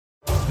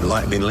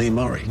Like me, Lee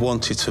Murray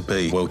wanted to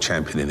be world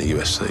champion in the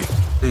UFC.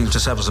 He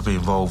just happens to be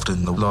involved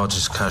in the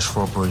largest cash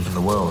robbery in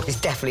the world. He's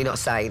definitely not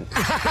sane.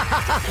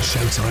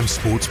 Showtime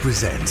Sports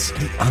presents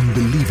the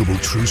unbelievable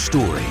true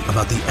story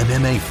about the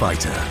MMA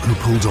fighter who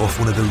pulled off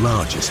one of the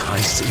largest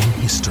heists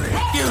in history.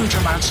 Huge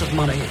amounts of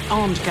money,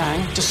 armed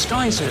gang,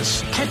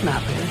 disguises,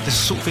 kidnapping. This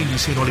is the sort of thing you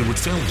see in Hollywood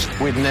films.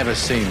 We'd never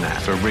seen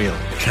that for real.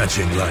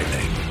 Catching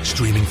Lightning,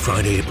 streaming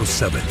Friday, April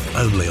 7th,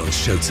 only on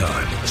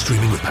Showtime,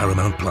 streaming with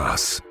Paramount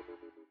Plus.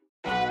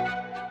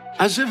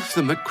 As if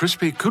the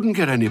McCrispy couldn't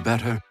get any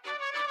better,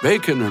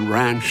 Bacon and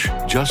Ranch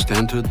just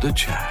entered the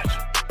chat.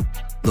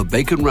 The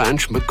Bacon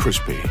Ranch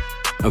McCrispy,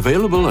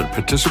 available at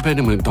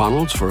participating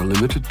McDonald's for a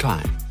limited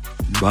time.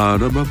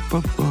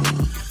 Ba-da-ba-ba-ba.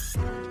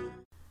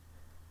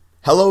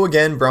 Hello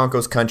again,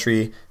 Broncos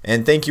country,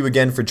 and thank you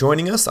again for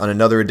joining us on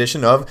another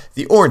edition of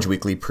the Orange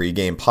Weekly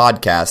PreGame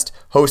podcast,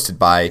 hosted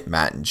by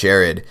Matt and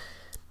Jared.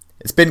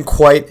 It's been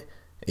quite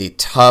a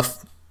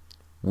tough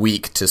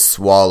week to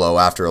swallow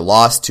after a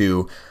loss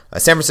to a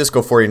San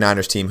Francisco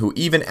 49ers team who,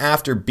 even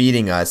after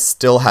beating us,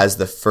 still has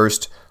the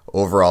first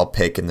overall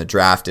pick in the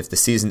draft if the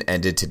season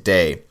ended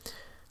today.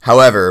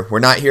 However, we're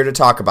not here to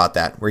talk about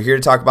that. We're here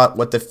to talk about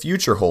what the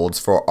future holds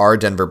for our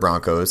Denver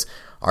Broncos,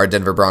 our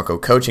Denver Bronco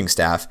coaching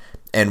staff,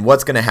 and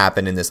what's going to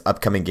happen in this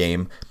upcoming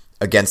game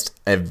against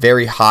a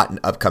very hot and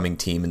upcoming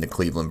team in the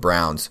Cleveland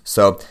Browns.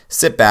 So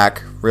sit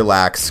back,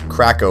 relax,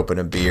 crack open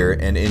a beer,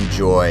 and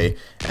enjoy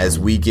as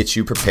we get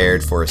you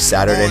prepared for a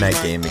Saturday night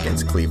game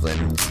against Cleveland.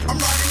 I'm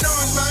rocking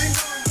orange, man.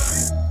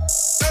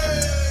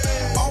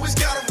 Hey, always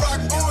gotta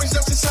rock orange,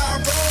 that's just how I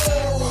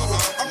roll.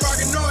 I'm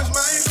rocking orange,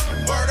 man.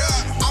 Word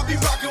up, I'll be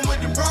rocking with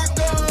the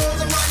Broncos.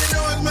 I'm rocking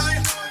orange, man.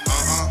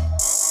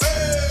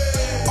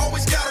 Hey,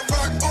 always gotta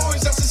rock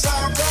orange, that's just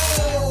how I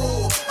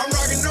roll. I'm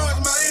rocking orange,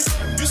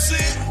 man. You see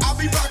it, I'll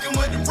be rocking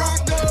with the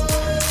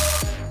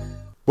Broncos.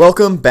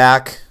 Welcome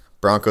back,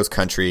 Broncos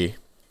country.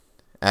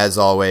 As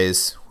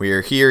always, we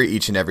are here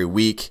each and every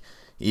week,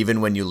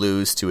 even when you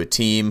lose to a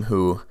team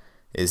who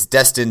is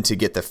destined to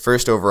get the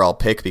first overall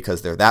pick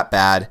because they're that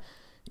bad,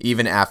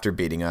 even after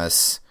beating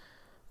us.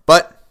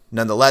 But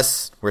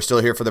nonetheless, we're still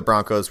here for the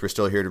Broncos. We're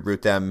still here to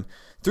root them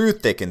through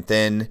thick and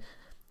thin.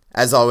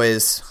 As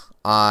always,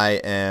 I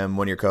am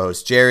one of your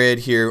co-hosts, Jared,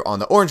 here on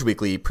the Orange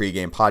Weekly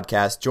pregame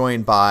podcast,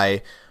 joined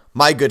by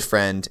my good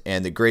friend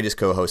and the greatest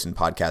co-host in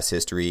podcast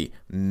history,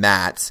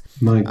 Matt.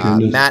 My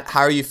goodness. Matt,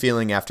 how are you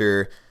feeling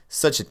after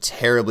such a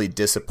terribly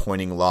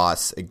disappointing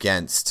loss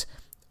against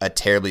a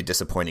terribly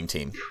disappointing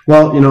team?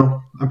 Well,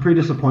 I'm pretty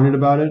disappointed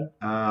about it.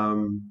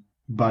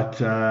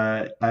 But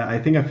I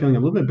think I'm feeling a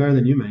little bit better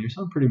than you, man. You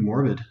sound pretty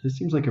morbid. This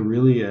seems like a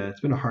really, it's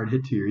been a hard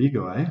hit to your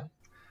ego, eh?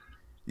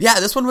 Yeah,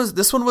 this one was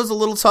a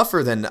little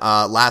tougher than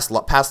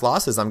past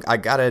losses. I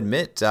gotta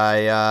admit,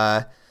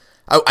 I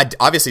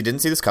obviously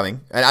didn't see this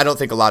coming, and I don't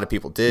think a lot of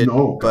people did.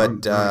 No,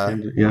 but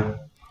yeah.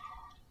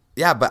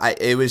 Yeah, but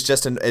it was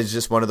just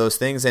one of those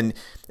things, and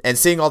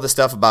seeing all the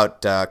stuff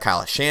about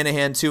Kyle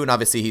Shanahan too, and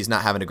obviously he's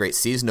not having a great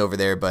season over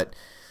there, but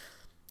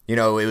it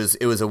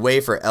was a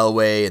way for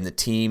Elway and the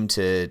team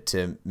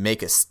to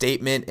make a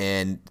statement,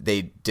 and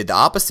they did the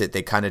opposite.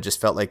 They kind of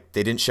just felt like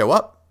they didn't show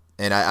up,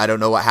 and I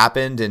don't know what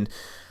happened, and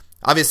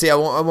obviously I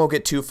won't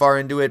get too far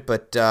into it,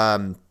 but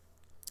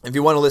if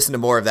you want to listen to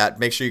more of that,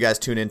 make sure you guys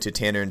tune into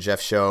Tanner and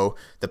Jeff's show,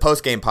 the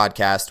post-game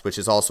podcast, which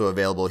is also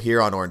available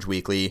here on Orange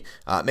Weekly.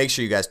 Make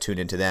sure you guys tune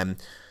into them.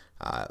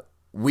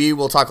 We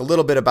will talk a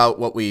little bit about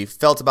what we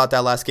felt about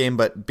that last game,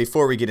 but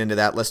before we get into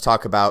that, let's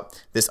talk about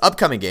this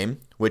upcoming game,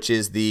 which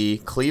is the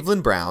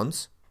Cleveland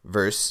Browns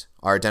versus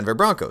our Denver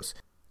Broncos.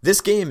 This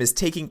game is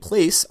taking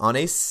place on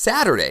a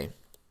Saturday.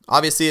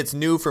 Obviously, it's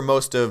new for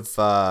most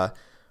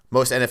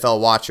NFL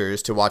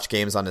watchers to watch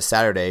games on a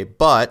Saturday,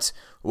 but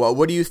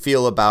what do you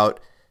feel about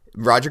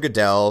Roger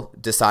Goodell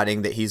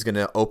deciding that he's going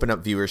to open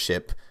up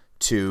viewership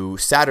to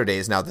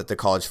Saturdays now that the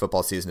college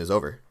football season is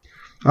over?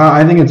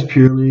 I think it's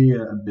purely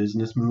a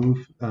business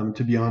move.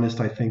 To be honest,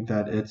 I think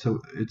that it's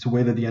a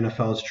way that the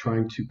NFL is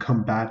trying to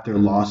combat their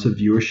loss of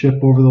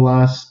viewership over the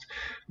last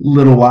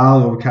little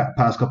while, over the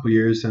past couple of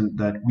years, and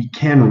that we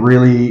can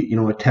really,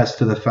 attest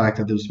to the fact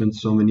that there's been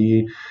so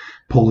many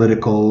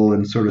political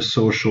and sort of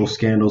social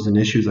scandals and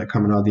issues that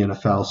come out of the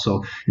NFL.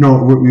 So,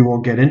 we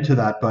won't get into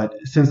that, but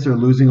since they're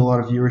losing a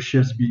lot of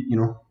viewerships,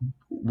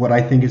 what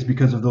I think is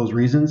because of those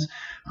reasons,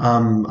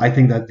 I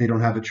think that they don't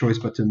have a choice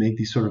but to make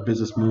these sort of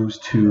business moves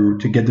to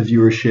get the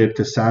viewership,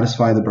 to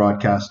satisfy the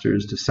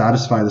broadcasters, to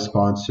satisfy the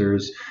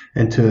sponsors,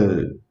 and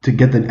to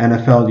get the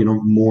NFL,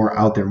 more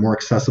out there, more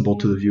accessible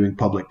to the viewing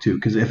public too.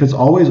 Because if it's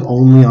always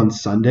only on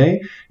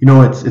Sunday,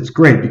 it's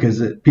great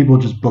because people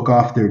just book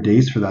off their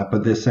days for that. But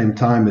at the same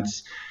time,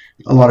 it's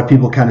a lot of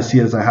people kind of see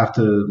it as I have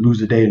to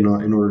lose a day in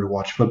order to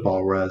watch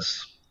football,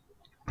 whereas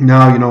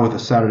now, with a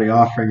Saturday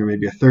offering or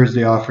maybe a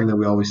Thursday offering that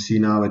we always see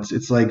now,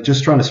 it's like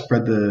just trying to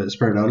spread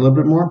it out a little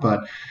bit more.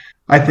 But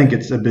I think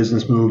it's a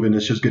business move, and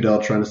it's just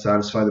Goodell trying to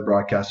satisfy the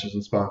broadcasters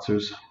and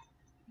sponsors.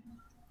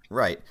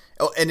 Right.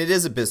 Oh, and it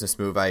is a business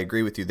move. I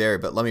agree with you there.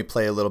 But let me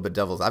play a little bit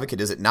devil's advocate.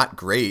 Is it not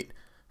great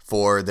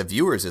for the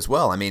viewers as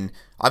well. I mean,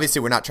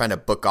 obviously we're not trying to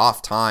book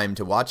off time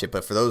to watch it,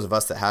 but for those of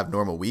us that have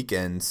normal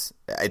weekends,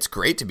 it's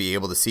great to be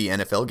able to see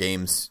NFL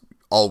games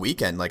all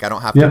weekend. Like I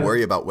don't have to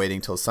worry about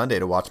waiting till Sunday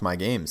to watch my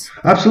games.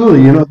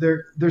 Absolutely.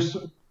 There's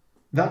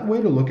that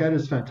way to look at it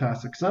is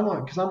fantastic.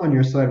 Because I'm on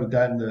your side with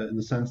that in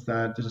the sense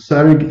that there's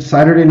a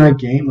Saturday night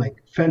game, like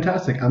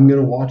fantastic. I'm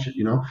gonna watch it.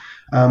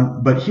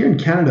 But here in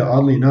Canada,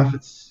 oddly enough,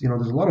 it's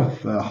there's a lot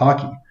of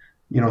hockey.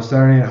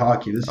 Saturday night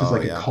hockey. This is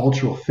a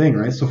cultural thing,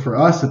 right? So for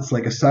us, it's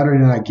like a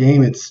Saturday night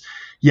game. It's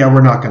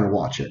we're not gonna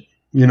watch it.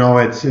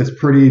 It's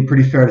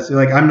pretty fair to say.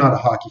 Like I'm not a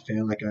hockey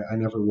fan, like I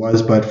never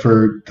was, but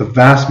for the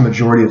vast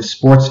majority of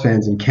sports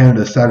fans in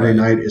Canada, Saturday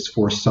night is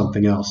for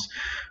something else.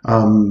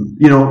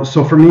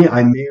 So for me,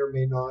 I may or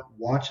may not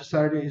watch a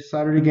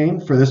Saturday game.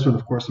 For this one,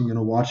 of course, I'm going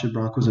to watch it.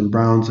 Broncos and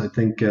Browns. I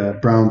think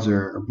Browns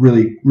are a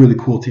really, really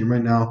cool team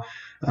right now.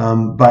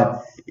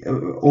 But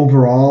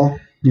overall,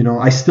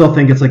 I still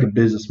think it's like a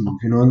business move,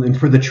 and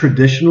for the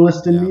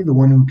traditionalist in me, the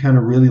one who kind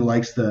of really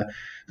likes the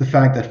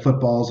fact that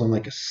football's on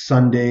like a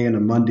Sunday and a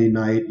Monday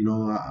night,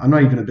 I'm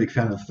not even a big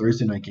fan of the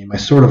Thursday night game. I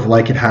sort of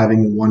like it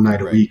having one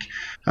night a week.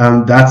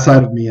 That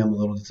side of me, I'm a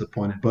little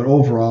disappointed, but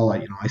overall,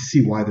 I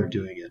see why they're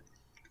doing it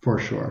for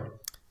sure.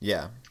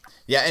 Yeah.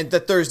 Yeah, and the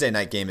Thursday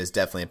night game is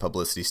definitely a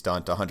publicity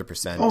stunt,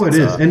 100%. Oh, it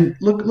is. And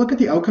look at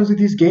the outcomes of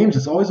these games.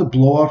 It's always a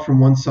blowout from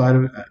one side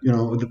of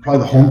probably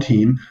the home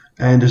team,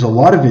 and there's a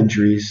lot of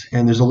injuries,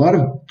 and there's a lot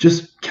of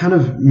just kind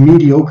of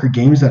mediocre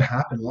games that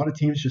happen. A lot of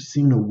teams just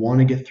seem to want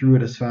to get through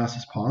it as fast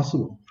as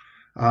possible.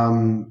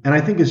 And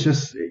I think it's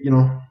just,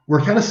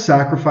 we're kind of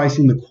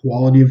sacrificing the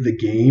quality of the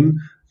game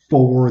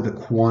for the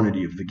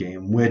quantity of the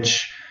game,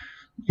 which –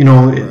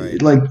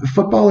 like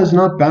football is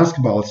not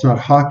basketball. It's not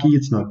hockey.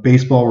 It's not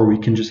baseball where we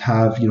can just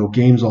have,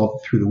 games all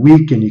through the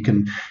week and you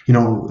can,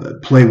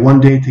 play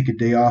one day, take a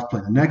day off, play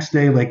the next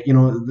day. Like,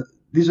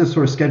 these are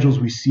sort of schedules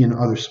we see in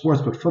other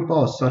sports, but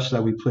football is such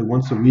that we play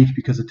once a week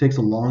because it takes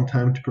a long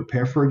time to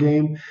prepare for a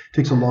game. It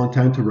takes a long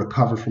time to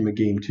recover from a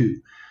game too.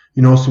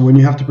 So when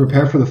you have to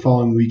prepare for the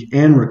following week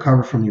and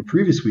recover from your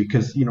previous week,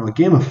 because, a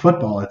game of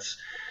football,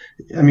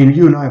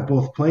 you and I have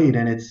both played,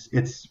 and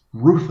it's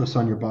ruthless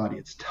on your body.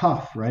 It's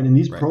tough, right? And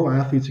these pro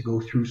athletes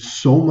go through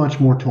so much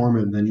more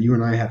torment than you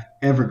and I have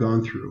ever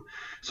gone through.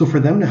 So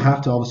for them to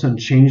have to all of a sudden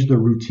change their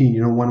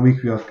routine, 1 week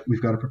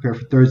we've got to prepare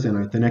for Thursday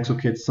night, the next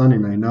week it's Sunday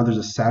night. Now there's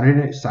a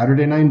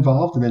Saturday night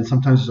involved, and then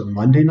sometimes there's a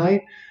Monday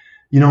night.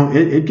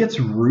 It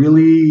gets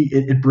really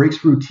it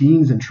breaks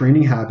routines and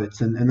training habits,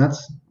 and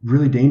that's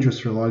really dangerous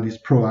for a lot of these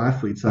pro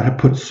athletes that have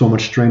put so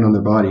much strain on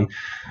their body.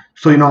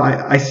 So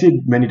I see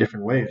it many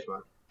different ways,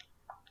 but.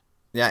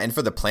 Yeah, and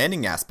for the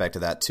planning aspect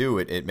of that too,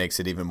 it makes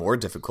it even more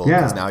difficult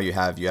because now you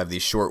have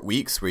these short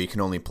weeks where you can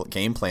only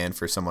game plan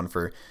for someone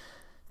for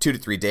 2 to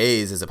 3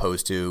 days as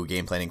opposed to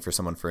game planning for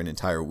someone for an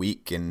entire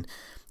week. And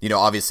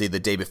obviously the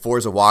day before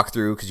is a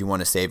walkthrough because you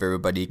want to save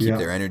everybody, keep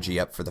their energy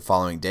up for the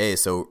following day.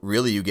 So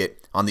really, you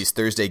get on these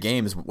Thursday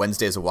games,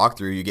 Wednesday is a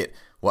walkthrough. You get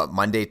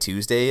Monday,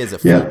 Tuesday is a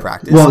full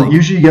practice. Well,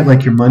 usually you get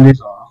like your Mondays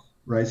off,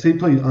 right? Say you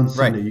play on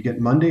Sunday, you get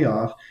Monday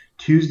off.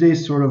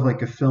 Tuesday's sort of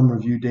like a film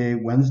review day.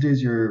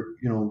 Wednesday's your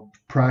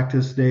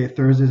practice day.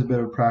 Thursday's a bit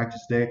of a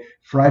practice day.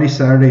 Friday,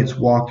 Saturday, it's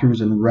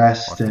walkthroughs and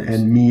rest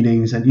and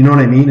meetings, and you know what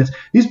I mean. It's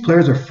these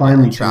players are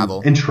finally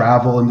travel,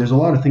 and there's a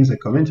lot of things that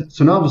come into it.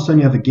 So now all of a sudden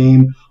you have a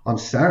game on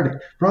Saturday.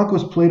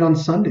 Broncos played on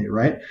Sunday,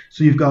 right?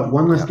 So you've got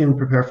one less game to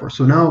prepare for.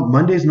 So now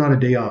Monday's not a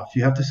day off.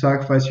 You have to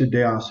sacrifice your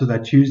day off so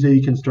that Tuesday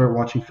you can start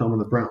watching film on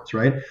the Browns,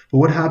 right? But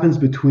what happens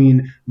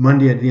between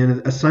Sunday at the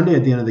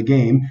end of the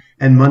game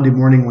and Monday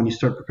morning when you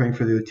start preparing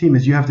for the other team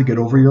is you have to get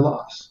over your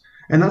loss,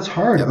 and that's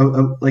hard.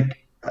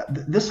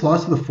 This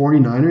loss to the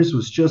 49ers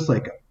was just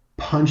like a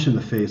punch in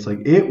the face.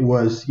 Like it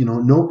was, the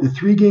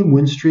 3-game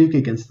win streak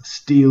against the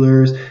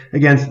Steelers,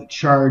 against the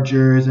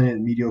Chargers,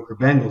 and mediocre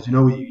Bengals.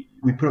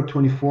 We put up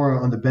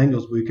 24 on the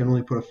Bengals, but we can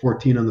only put up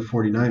 14 on the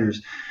 49ers.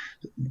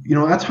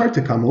 That's hard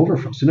to come over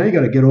from. So now you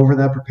got to get over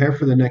that, prepare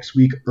for the next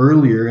week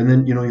earlier, and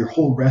then, your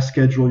whole rest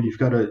schedule,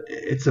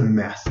 it's a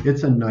mess.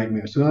 It's a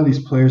nightmare. So now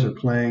these players are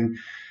playing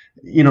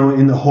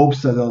in the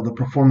hopes that they'll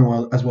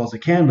perform as well as they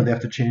can, but they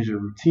have to change their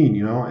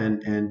routine,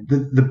 and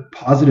the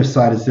positive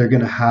side is they're going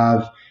to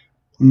have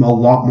a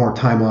lot more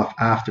time off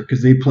after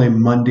because they play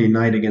Monday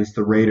night against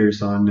the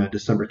Raiders on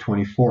December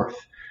 24th.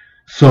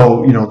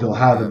 So, they'll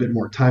have a bit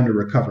more time to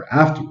recover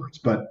afterwards,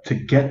 but to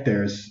get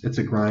there, it's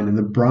a grind, and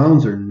the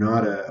Browns are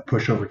not a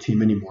pushover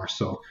team anymore.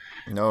 So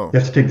you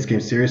have to take this game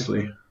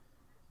seriously.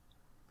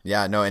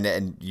 Yeah, no,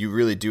 and you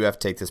really do have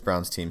to take this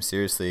Browns team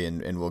seriously,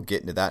 and we'll get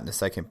into that in a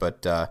second.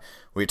 But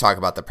when you talk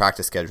about the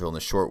practice schedule and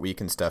the short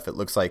week and stuff, it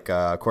looks like,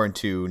 according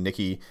to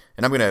Nikki,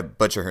 and I'm going to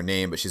butcher her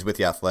name, but she's with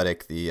The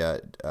Athletic.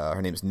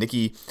 Her name is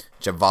Nikki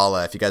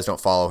Javala. If you guys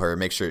don't follow her,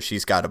 make sure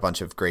she's got a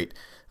bunch of great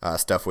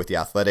stuff with The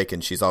Athletic,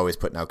 and she's always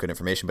putting out good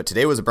information. But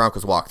today was a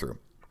Broncos walkthrough.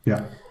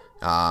 Yeah.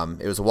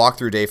 It was a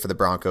walkthrough day for the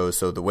Broncos,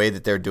 so the way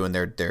that they're doing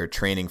their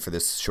training for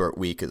this short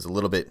week is a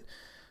little bit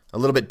a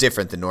little bit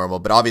different than normal,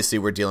 but obviously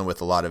we're dealing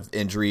with a lot of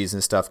injuries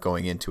and stuff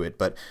going into it.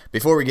 But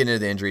before we get into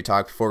the injury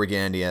talk, before we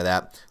get into any of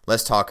that,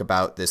 let's talk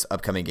about this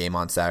upcoming game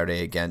on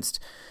Saturday against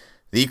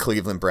the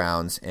Cleveland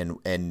Browns.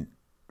 And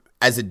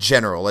as a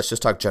general, let's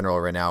just talk general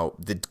right now.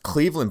 The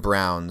Cleveland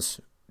Browns,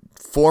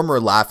 former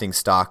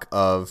laughingstock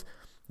of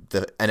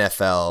the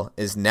NFL,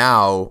 is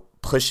now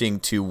pushing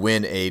to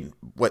win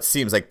what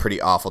seems like pretty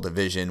awful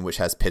division, which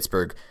has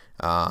Pittsburgh,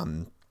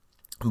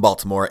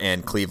 Baltimore,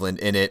 and Cleveland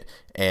in it,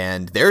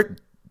 and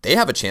they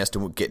have a chance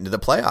to get into the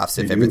playoffs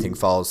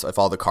if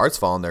all the cards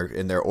fall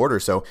in their order.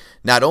 So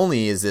not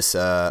only is this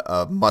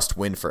a must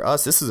win for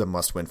us, this is a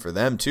must win for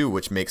them too,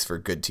 which makes for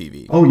good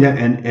TV. Oh yeah,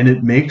 and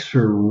it makes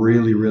for a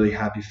really, really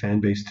happy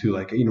fan base too.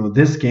 Like,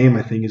 this game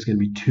I think is going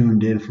to be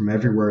tuned in from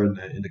everywhere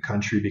in the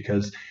country,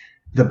 because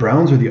the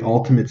Browns are the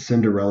ultimate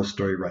Cinderella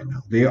story right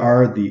now. They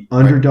are the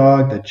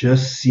underdog that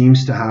just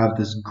seems to have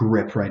this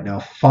grip right now.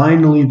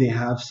 Finally, they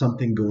have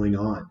something going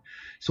on.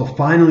 So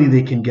finally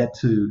they can get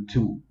to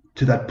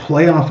that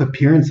playoff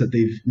appearance that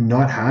they've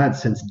not had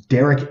since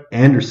Derek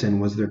Anderson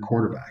was their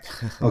quarterback.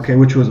 Okay,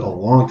 which was a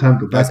long time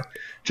ago. That's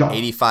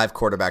 85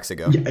 quarterbacks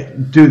ago. Yeah,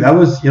 dude, that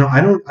was,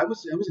 I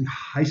was in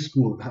high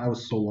school. That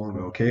was so long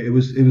ago. Okay, it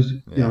was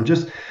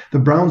just the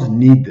Browns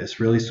need this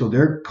really, so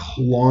they're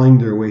clawing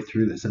their way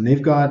through this, and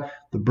they've got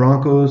the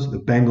Broncos, the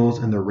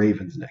Bengals, and the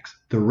Ravens next.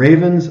 The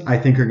Ravens, I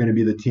think, are going to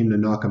be the team to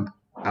knock them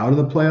out of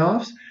the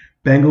playoffs.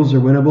 Bengals are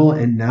winnable,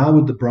 and now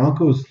with the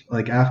Broncos,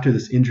 like after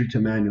this injury to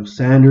Emmanuel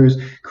Sanders,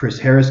 Chris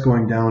Harris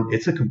going down,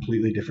 it's a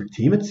completely different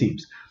team, it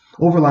seems.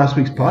 Over last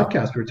week's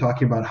podcast, we were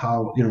talking about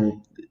how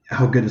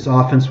good this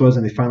offense was,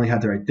 and they finally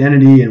had their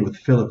identity, and with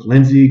Philip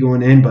Lindsay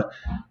going in, but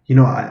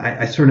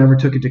I sort of never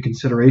took into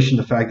consideration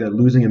the fact that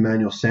losing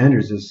Emmanuel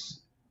Sanders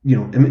is,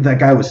 that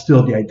guy was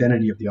still the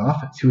identity of the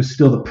offense. He was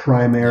still the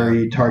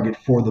primary target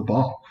for the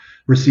ball,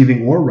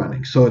 receiving or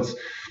running. So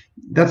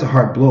that's a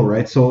hard blow,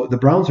 right? So the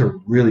Browns are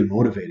really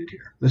motivated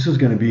here. This is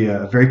going to be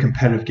a very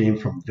competitive game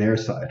from their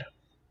side.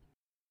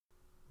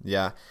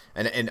 Yeah,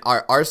 and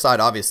our side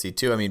obviously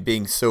too. I mean,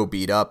 being so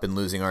beat up and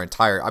losing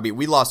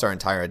we lost our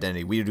entire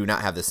identity. We do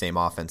not have the same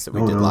offense that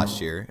we did last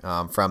year.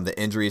 From the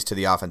injuries to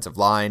the offensive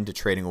line to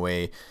trading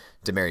away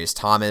Demaryius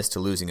Thomas to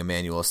losing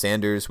Emmanuel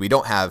Sanders, we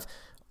don't have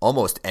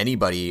almost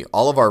anybody.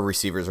 All of our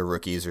receivers are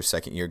rookies or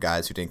second-year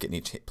guys who didn't get any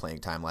playing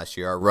time last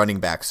year. Our running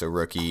backs are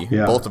rookie.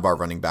 Yeah. Both of our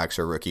running backs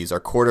are rookies. Our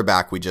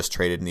quarterback we just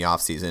traded in the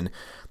offseason.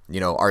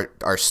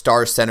 Our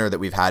star center that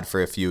we've had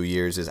for a few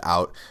years is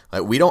out.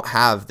 We don't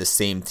have the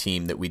same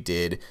team that we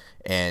did,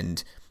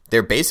 and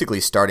they're basically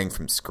starting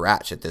from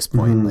scratch at this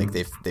point. Mm-hmm. Like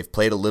they've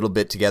played a little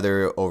bit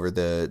together over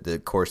the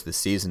course of the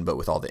season, but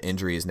with all the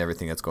injuries and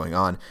everything that's going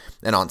on,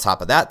 and on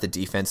top of that, the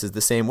defense is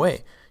the same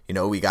way.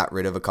 We got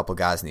rid of a couple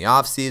guys in the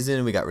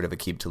offseason. We got rid of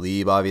Aqib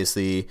Talib,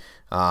 obviously.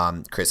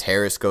 Chris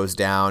Harris goes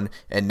down.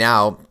 And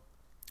now,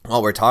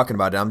 while we're talking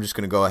about it, I'm just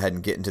going to go ahead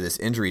and get into this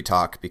injury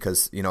talk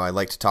because, I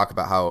like to talk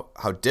about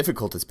how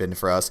difficult it's been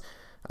for us.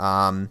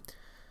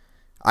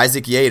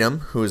 Isaac Yiadom,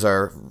 who is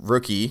our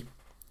rookie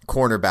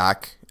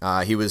cornerback,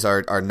 he was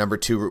our number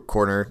 2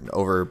 corner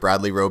over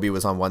Bradley Roby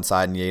was on one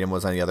side and Yiadom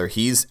was on the other.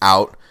 He's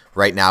out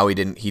right now. He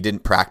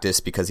didn't practice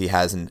because he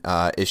has an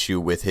issue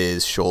with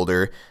his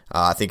shoulder.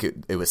 I think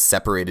it was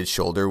separated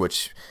shoulder,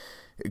 which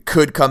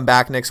could come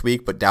back next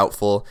week, but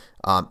doubtful.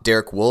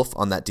 Derek Wolfe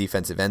on that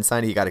defensive end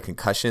side, he got a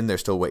concussion. They're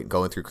still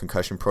going through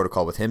concussion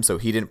protocol with him, so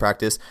he didn't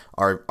practice.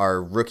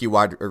 Our rookie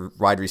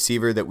wide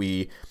receiver that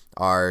we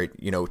are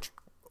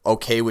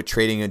okay with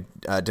trading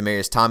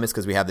Demaryius Thomas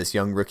because we have this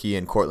young rookie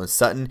in Cortland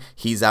Sutton.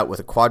 He's out with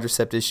a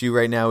quadricep issue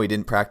right now. He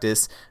didn't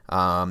practice.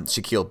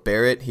 Shaquille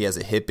Barrett, he has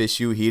a hip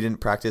issue. He didn't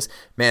practice.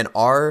 Man,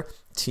 our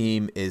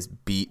team is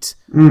beat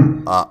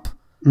up.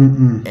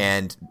 Mm-mm.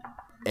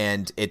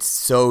 And it's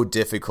so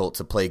difficult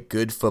to play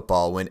good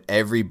football when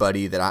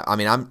everybody that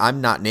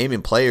I'm not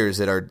naming players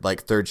that are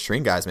like third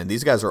string guys, man.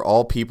 These guys are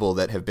all people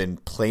that have been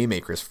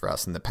playmakers for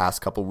us in the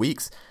past couple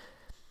weeks.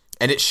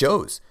 And it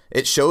shows.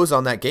 It shows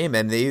on that game,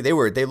 and they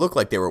looked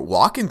like they were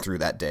walking through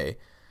that day.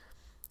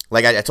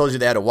 Like I told you,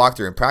 they had a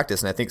walkthrough in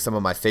practice, and I think some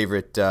of my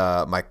favorite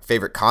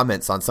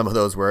comments on some of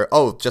those were,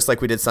 "Oh, just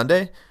like we did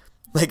Sunday."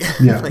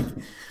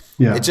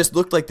 It just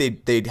looked like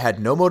they had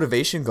no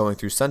motivation going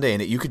through Sunday,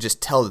 and you could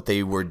just tell that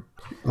they were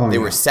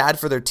were sad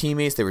for their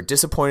teammates. They were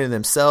disappointed in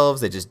themselves.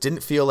 They just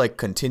didn't feel like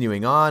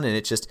continuing on, and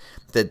it just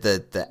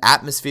the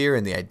atmosphere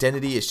and the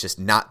identity is just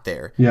not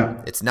there.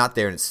 Yeah, it's not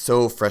there, and it's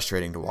so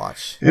frustrating to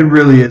watch. It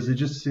really is. It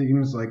just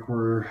seems like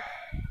we're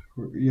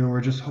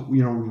just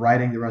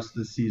riding the rest of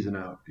the season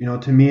out.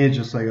 To me, it's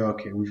just like,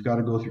 okay, we've got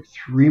to go through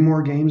 3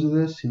 more games of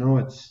this.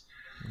 It's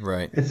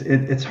right.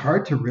 It's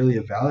hard to really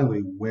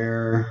evaluate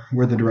where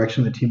the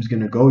direction the team's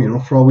going to go.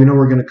 For all we know,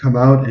 we're going to come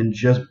out and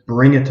just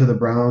bring it to the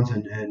Browns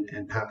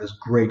and have this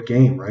great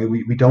game, right?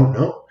 We don't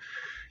know.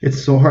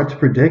 It's so hard to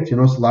predict. So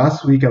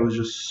last week I was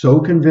just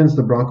so convinced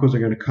the Broncos are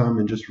going to come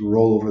and just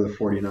roll over the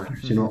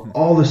 49ers.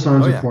 All the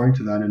signs are pointing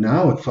to that, and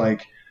now it's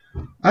like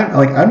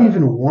I don't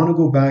even want to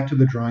go back to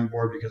the drawing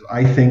board because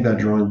I think that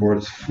drawing board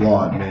is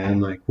flawed, man.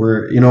 Like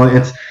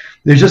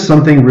there's just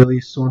something really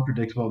so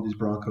unpredictable with these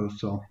Broncos.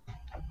 So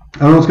I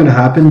don't know what's going to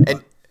happen.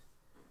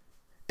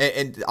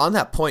 And on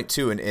that point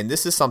too, and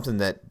this is something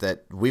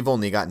that we've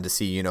only gotten to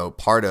see,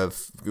 part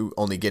of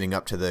only getting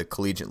up to the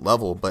collegiate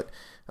level, but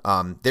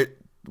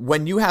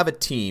when you have a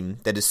team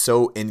that is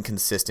so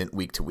inconsistent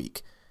week to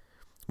week,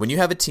 when you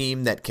have a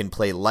team that can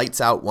play lights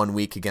out one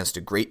week against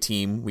a great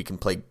team, we can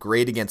play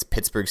great against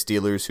Pittsburgh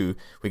Steelers, who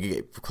we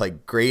can play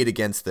great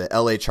against the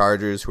LA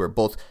Chargers, who are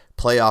both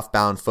playoff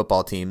bound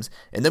football teams,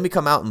 and then we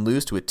come out and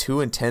lose to a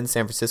 2-10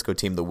 San Francisco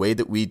team the way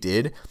that we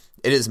did.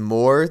 It is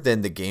more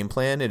than the game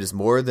plan. It is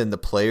more than the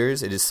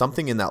players. It is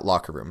something in that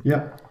locker room.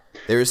 Yeah.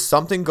 There is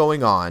something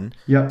going on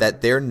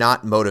that they're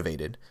not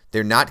motivated.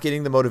 They're not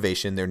getting the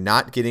motivation. They're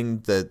not getting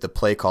the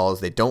play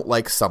calls. They don't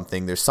like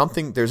something.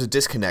 There's a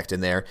disconnect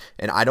in there.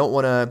 And I don't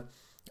want to,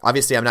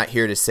 obviously I'm not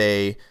here to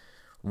say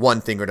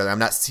one thing or another. I'm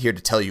not here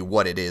to tell you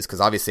what it is,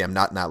 because obviously I'm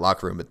not in that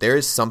locker room, but there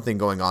is something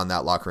going on in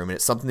that locker room. And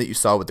it's something that you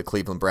saw with the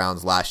Cleveland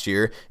Browns last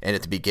year and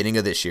at the beginning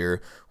of this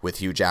year with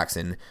Hugh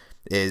Jackson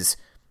is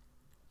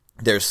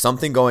there's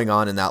something going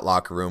on in that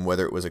locker room,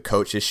 whether it was a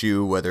coach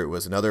issue, whether it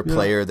was another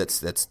player that's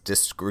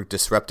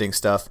disrupting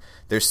stuff.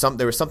 There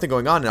was something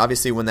going on, and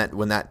obviously when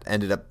that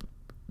ended up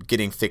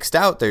getting fixed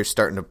out, they're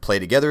starting to play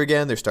together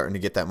again. They're starting to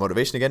get that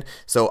motivation again.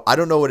 So I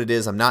don't know what it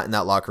is. I'm not in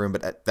that locker room,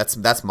 but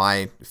that's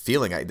my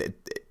feeling.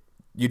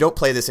 You don't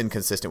play this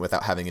inconsistent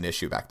without having an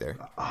issue back there.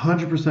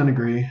 100%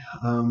 agree.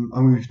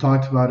 We've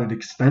talked about it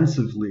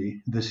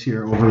extensively this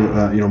year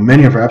over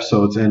many of our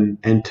episodes, and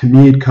to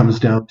me it comes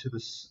down to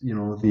this,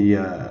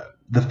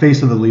 the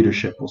face of the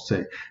leadership, we'll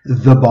say,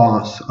 the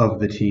boss of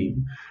the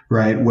team,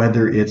 right?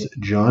 Whether it's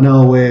John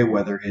Elway,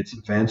 whether it's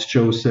Vance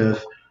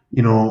Joseph,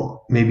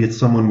 maybe it's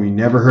someone we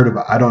never heard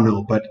about. I don't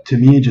know. But to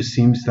me, it just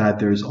seems that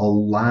there's a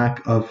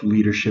lack of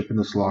leadership in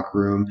this locker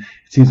room.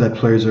 It seems that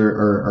players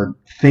are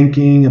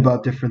thinking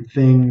about different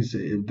things.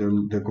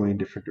 They're going in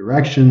different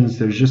directions.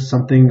 There's just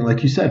something,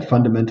 like you said,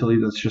 fundamentally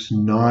that's just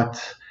not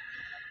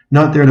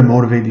there to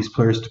motivate these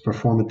players to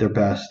perform at their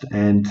best.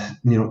 And,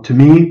 to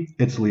me,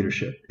 it's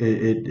leadership.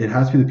 It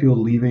has to be the people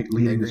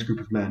leading this group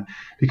of men,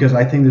 because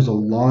I think there's a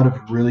lot of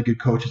really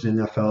good coaches in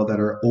the NFL that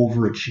are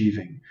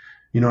overachieving.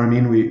 You know what I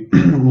mean? We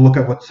look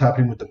at what's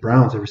happening with the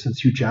Browns ever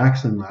since Hugh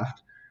Jackson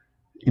left.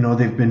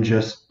 They've been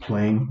just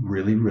playing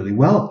really, really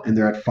well, and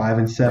they're at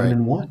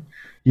 5-7-1.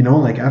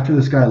 Like after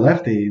this guy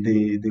left,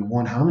 they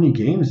won how many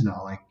games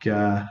now?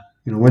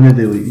 When did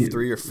they leave?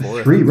 3 or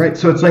 4. 3, right?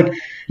 So it's like,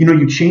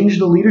 you change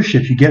the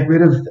leadership, you get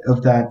rid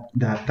of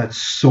that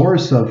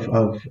source of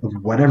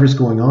whatever's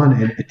going on,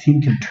 and a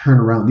team can turn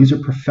around. These are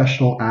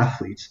professional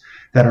athletes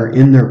that are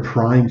in their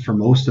prime for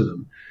most of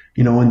them.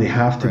 And they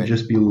have to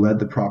just be led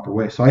the proper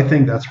way. So I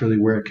think that's really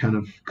where it kind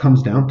of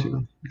comes down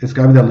to. It's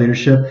got to be that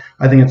leadership.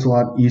 I think it's a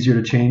lot easier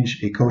to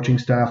change a coaching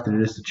staff than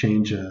it is to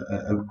change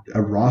a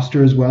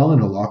roster as well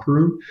in a locker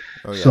room.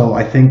 Oh, yeah. So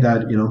I think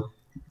that,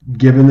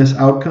 given this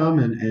outcome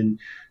and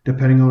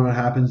depending on what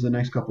happens the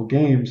next couple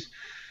games,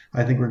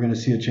 I think we're going to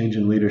see a change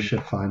in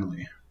leadership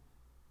finally.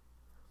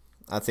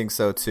 I think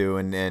so too.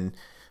 And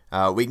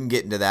we can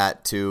get into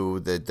that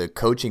too. The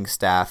coaching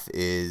staff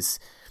is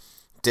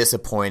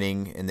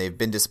disappointing, and they've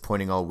been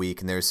disappointing all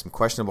week, and there's some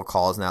questionable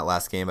calls in that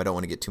last game. I don't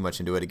want to get too much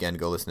into it. Again,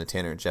 go listen to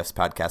Tanner and Jeff's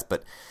podcast,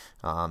 but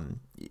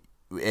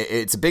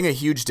it's been a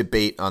huge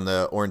debate on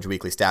the Orange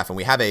Weekly staff, and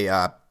we have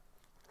a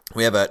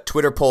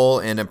Twitter poll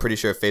and I'm pretty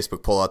sure a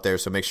Facebook poll out there,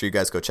 so make sure you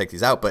guys go check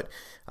these out. But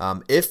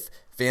if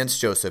Vance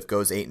Joseph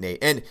goes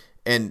 8-8,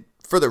 and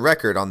for the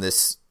record on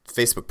this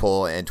Facebook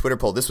poll and Twitter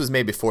poll, this was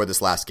made before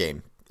this last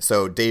game,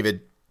 so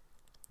David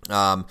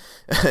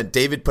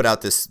put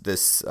out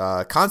this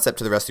concept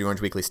to the rest of the Orange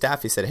Weekly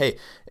staff. He said, hey,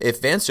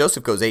 if Vance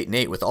Joseph goes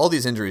 8-8 with all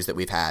these injuries that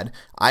we've had,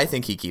 I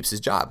think he keeps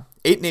his job.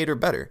 8-8 or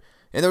better.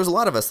 And there was a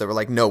lot of us that were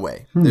like, no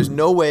way. There's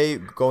no way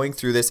going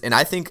through this. And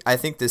I think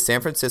the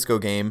San Francisco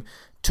game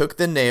took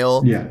the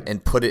nail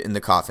and put it in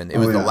the coffin. It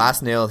was the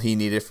last nail he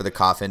needed for the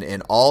coffin.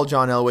 And all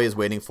John Elway is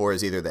waiting for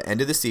is either the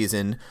end of the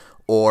season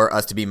or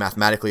us to be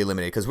mathematically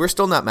eliminated, because we're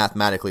still not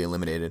mathematically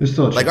eliminated.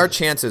 Like our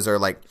chances are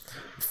like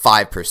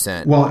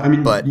 5%. Well, I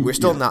mean, but we're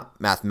still not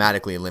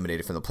mathematically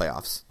eliminated from the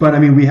playoffs. But I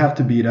mean, we have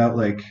to beat out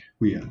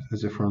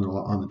as if we're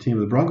on the team.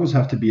 The Broncos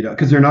have to beat out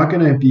because they're not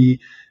going to be.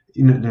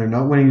 They're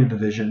not winning the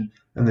division,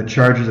 and the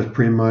Chargers have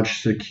pretty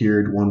much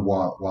secured one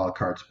wild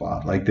card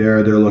spot. Like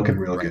they're looking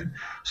real good.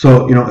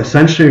 So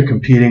essentially, you're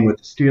competing with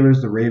the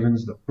Steelers, the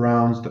Ravens, the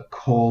Browns, the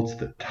Colts,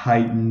 the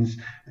Titans,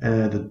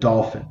 and the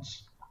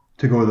Dolphins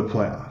to go to the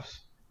playoffs.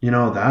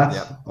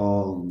 That's a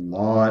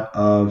lot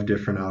of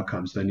different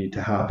outcomes that need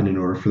to happen in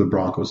order for the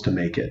Broncos to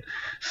make it.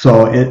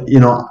 So,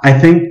 I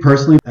think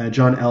personally,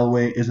 John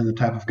Elway isn't the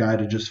type of guy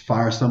to just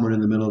fire someone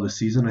in the middle of the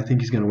season. I think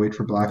he's going to wait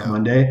for Black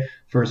Monday,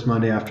 first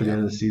Monday after the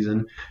end of the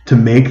season, to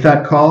make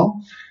that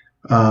call.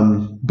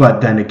 But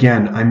then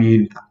again, I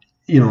mean,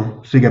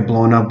 so you get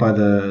blown up by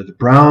the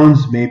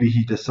Browns. Maybe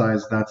he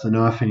decides that's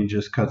enough and he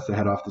just cuts the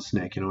head off the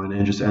snake,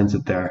 and just ends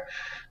it there.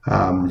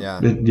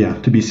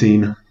 To be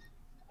seen.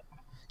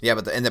 Yeah,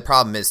 but the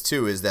problem is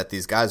too is that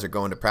these guys are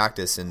going to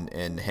practice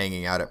and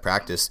hanging out at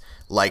practice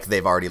like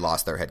they've already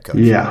lost their head coach.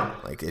 Yeah,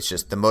 like it's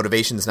just the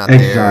motivation's not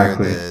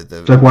exactly.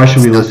 there. It's like, why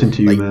should we listen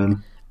to you,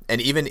 man?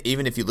 And even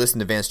if you listen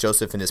to Vance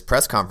Joseph in his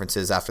press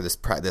conferences after this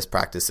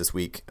practice this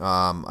week,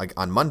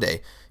 on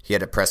Monday, he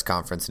had a press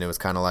conference and it was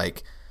kind of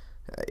like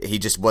he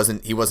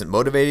wasn't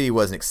motivated, he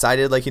wasn't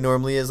excited like he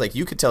normally is. Like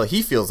you could tell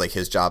he feels like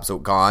his job's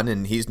gone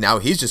and he's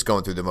just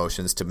going through the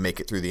motions to make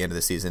it through the end of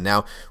the season.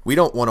 Now, we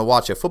don't want to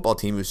watch a football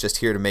team who's just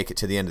here to make it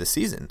to the end of the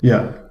season.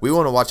 Yeah. We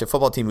want to watch a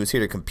football team who's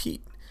here to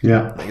compete.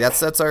 Yeah. Like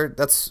that's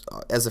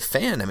as a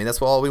fan, I mean,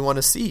 that's all we want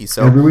to see.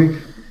 So every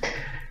week.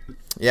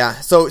 Yeah,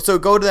 so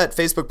go to that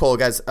Facebook poll,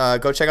 guys.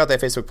 Go check out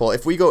that Facebook poll.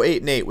 If we go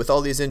 8-8 with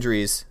all these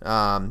injuries,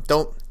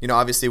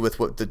 obviously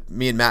with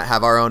me and Matt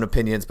have our own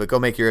opinions, but go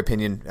make your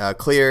opinion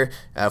clear.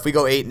 If we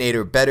go 8-8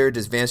 or better,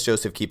 does Vance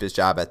Joseph keep his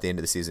job at the end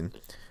of the season?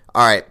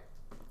 All right,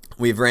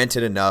 we've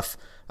ranted enough.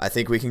 I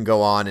think we can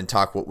go on and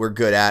talk what we're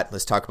good at.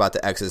 Let's talk about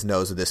the X's and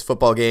O's of this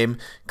football game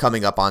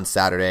coming up on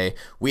Saturday.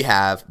 We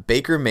have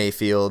Baker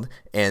Mayfield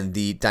and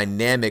the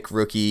dynamic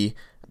rookie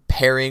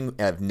pairing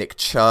of Nick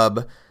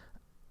Chubb.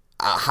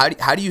 How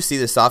do you see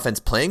this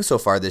offense playing so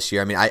far this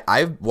year? I mean,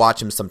 I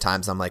watch them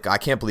sometimes. I'm like, I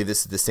can't believe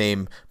this is the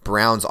same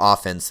Browns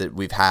offense that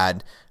we've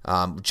had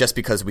just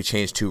because we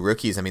changed 2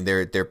 rookies. I mean,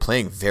 they're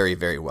playing very,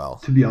 very well.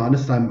 To be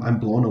honest, I'm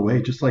blown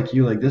away. Just like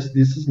you, like this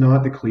is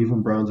not the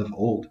Cleveland Browns of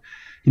old.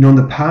 In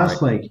the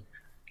past, right.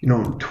 I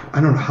don't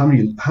know how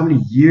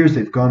many years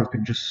they've gone have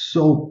been just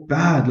so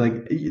bad.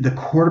 Like the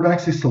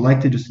quarterbacks they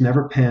selected just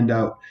never panned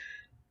out.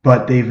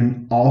 But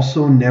they've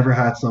also never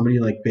had somebody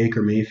like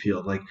Baker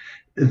Mayfield. Like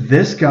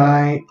this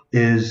guy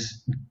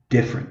is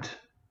different.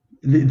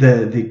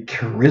 The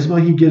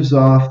charisma he gives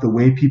off, the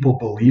way people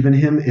believe in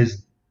him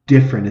is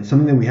different. It's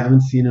something that we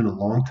haven't seen in a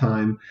long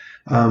time.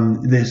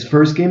 This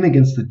first game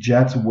against the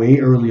Jets way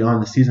early on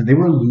in the season, they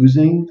were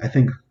losing, I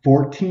think,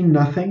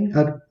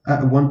 14-0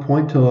 at one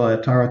point till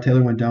Tyrod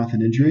Taylor went down with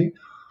an injury.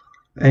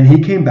 And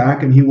he came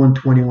back and he won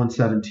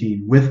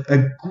 21-17 with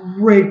a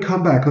great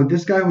comeback. Like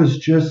this guy was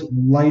just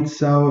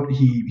lights out.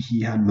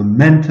 He had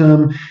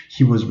momentum.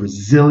 He was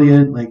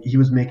resilient. Like he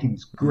was making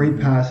these great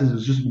passes. It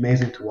was just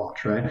amazing to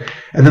watch, right?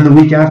 And then the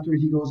week after,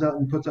 he goes out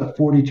and puts up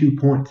 42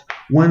 points.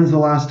 When's the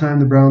last time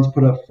the Browns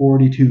put up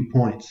 42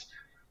 points?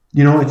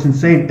 It's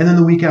insane. And then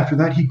the week after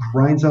that, he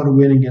grinds out a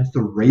win against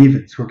the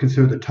Ravens, who are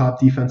considered the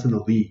top defense in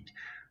the league,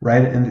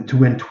 right? And to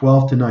win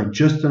 12-9,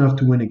 just enough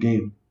to win a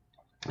game.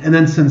 And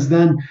then since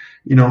then,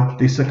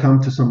 they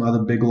succumbed to some other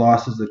big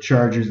losses. The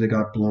Chargers, they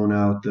got blown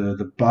out.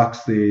 The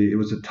Bucks, it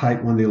was a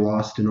tight one. They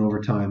lost in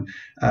overtime.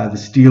 The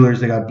Steelers,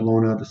 they got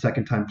blown out the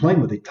second time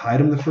playing, but they tied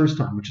them the first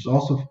time, which is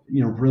also,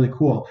 really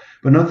cool.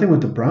 But another thing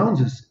with the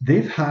Browns is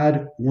they've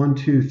had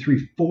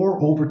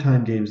 4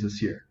 overtime games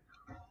this year.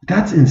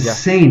 That's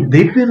insane. Yeah.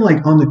 They've been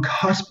on the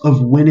cusp of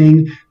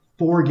winning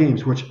 4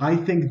 games, which I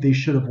think they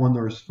should have won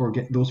those 4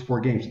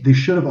 games. They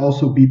should have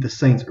also beat the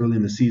Saints early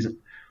in the season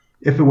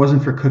if it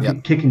wasn't for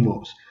kicking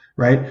woes,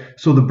 right?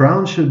 So the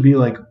Browns should be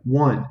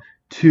 1,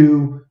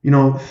 2,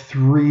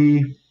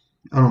 3,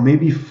 I don't know,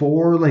 maybe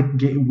 4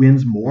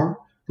 wins more.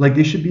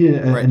 They should be a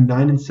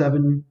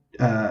 9-7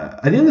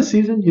 at the end of the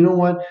season. You know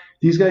what?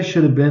 These guys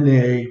should have been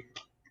a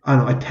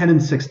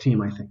 10-6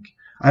 team, I think.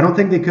 I don't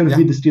think they could have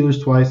beat the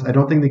Steelers twice. I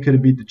don't think they could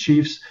have beat the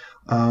Chiefs.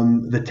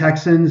 The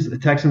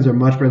Texans are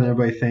much better than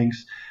everybody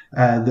thinks.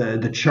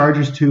 The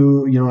Chargers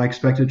too, I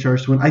expected the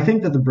Chargers to win. I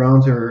think that the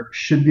Browns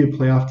should be a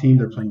playoff team.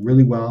 They're playing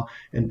really well.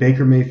 And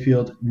Baker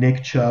Mayfield,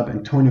 Nick Chubb,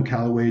 Antonio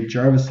Callaway,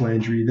 Jarvis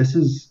Landry, this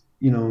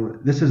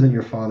isn't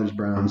your father's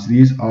Browns.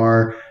 These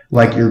are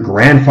your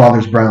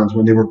grandfather's Browns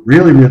when they were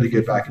really, really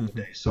good back in the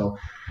day. So,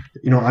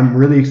 I'm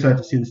really excited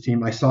to see this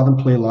team. I saw them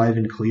play live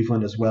in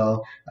Cleveland as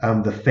well.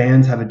 The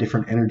fans have a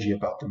different energy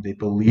about them. They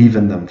believe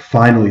in them.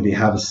 Finally, they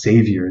have a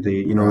savior.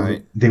 They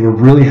were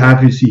really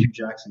happy to see Hugh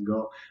Jackson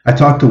go. I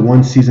talked to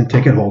one season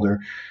ticket holder,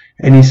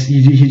 and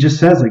he just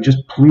says,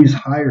 just please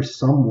hire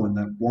someone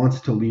that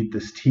wants to lead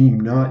this team,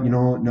 not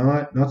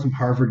some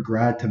Harvard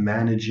grad to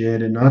manage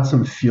it, and not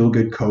some feel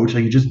good coach.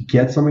 You just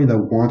get somebody that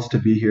wants to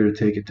be here to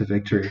take it to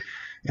victory.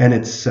 And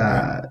it's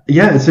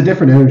it's a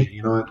different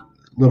energy.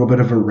 A little bit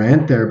of a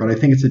rant there, but I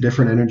think it's a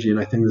different energy, and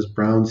I think this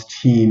Browns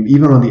team,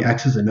 even on the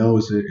X's and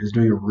O's, is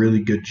doing a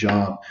really good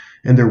job,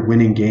 and they're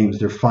winning games.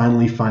 They're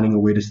finally finding a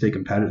way to stay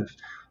competitive,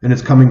 and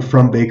it's coming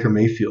from Baker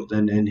Mayfield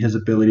and his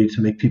ability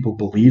to make people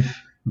believe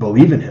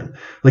in him.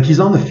 He's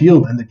on the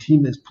field, and the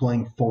team is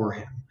playing for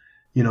him.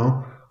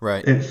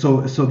 Right. And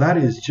so that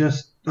is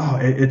just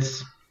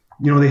it's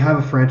they have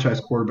a franchise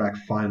quarterback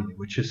finally,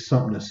 which is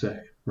something to say,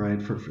 right?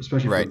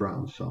 Especially for the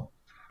Browns. So.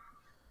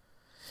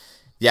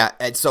 Yeah,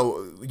 and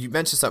so you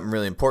mentioned something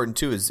really important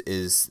too.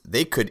 Is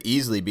they could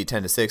easily be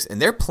 10-6,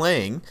 and they're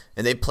playing,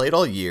 and they played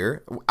all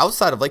year.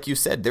 Outside of, like you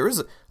said, there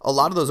was a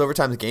lot of those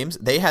overtime games.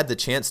 They had the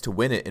chance to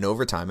win it in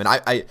overtime, and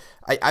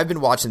I've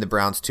been watching the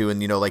Browns too,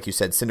 and like you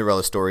said,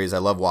 Cinderella stories. I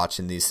love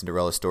watching these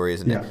Cinderella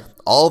stories, and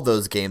all of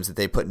those games that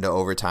they put into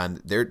overtime,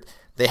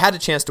 they had a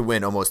chance to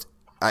win almost.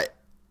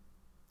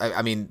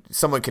 I mean,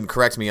 someone can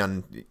correct me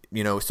on,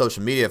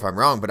 social media if I'm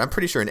wrong, but I'm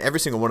pretty sure in every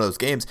single one of those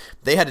games,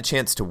 they had a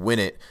chance to win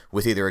it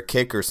with either a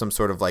kick or some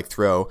sort of like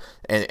throw,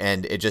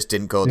 and it just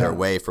didn't go their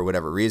way for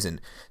whatever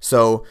reason.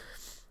 So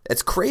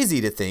it's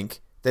crazy to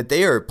think that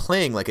they are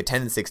playing like a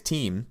 10-6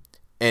 team,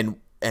 and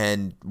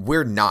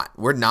we're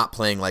not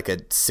playing like a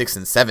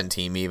 6-7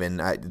 team even,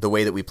 the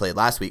way that we played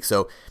last week.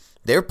 So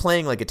they're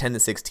playing like a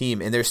 10-6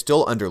 team, and they're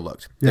still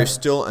underlooked. Yeah. They're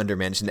still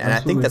undermanaged, and I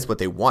think that's what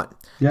they want.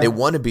 Yeah. They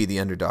want to be the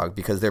underdog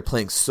because they're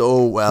playing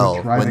so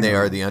well when they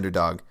are the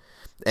underdog,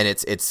 and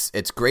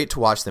it's great to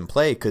watch them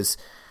play, because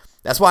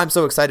that's why I'm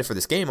so excited for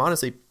this game.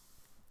 Honestly,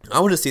 I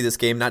want to see this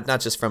game not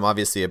just from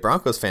obviously a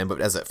Broncos fan,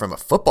 but from a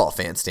football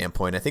fan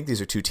standpoint. I think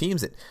these are two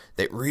teams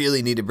that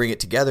really need to bring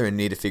it together and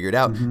need to figure it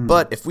out. Mm-hmm.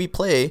 But if we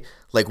play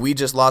like we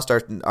just lost our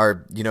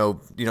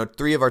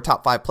 3 of our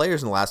top 5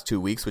 players in the last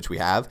 2 weeks, which we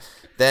have,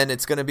 then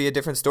it's going to be a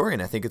different story,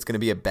 and I think it's going to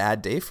be a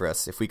bad day for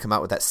us if we come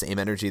out with that same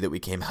energy that we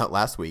came out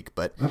last week.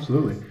 But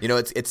absolutely,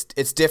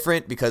 it's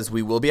different because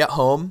we will be at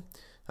home.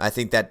 I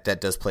think that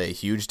does play a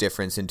huge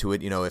difference into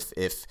it.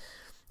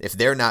 If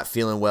they're not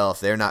feeling well, if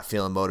they're not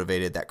feeling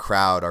motivated, our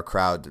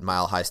crowd at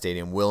Mile High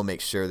Stadium will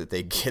make sure that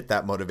they get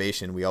that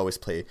motivation. We always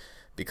play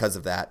because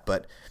of that.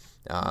 But,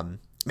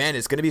 man,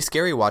 it's going to be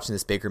scary watching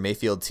this Baker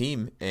Mayfield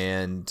team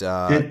and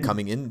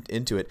coming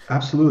into it.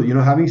 Absolutely.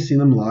 Having seen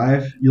them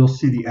live, you'll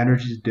see the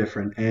energy is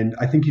different. And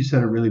I think you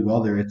said it really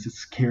well there. It's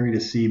scary to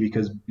see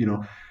because,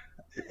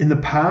 in the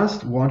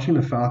past, watching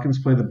the Falcons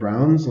play the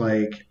Browns,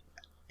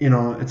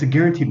 it's a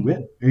guaranteed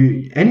win.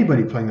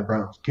 Anybody playing the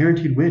Browns,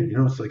 guaranteed win.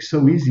 It's like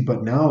so easy.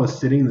 But now it's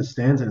sitting in the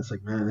stands, and it's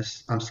like, man,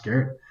 I'm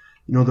scared.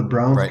 The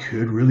Browns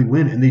could really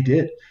win, and they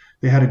did.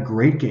 They had a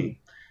great game.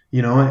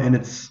 And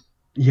it's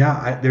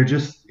they're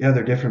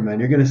different,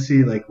 man. You're gonna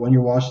see when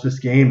you watch this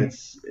game,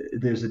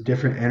 there's a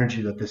different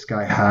energy that this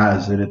guy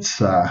has, and it's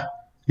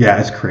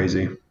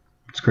crazy.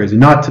 It's crazy.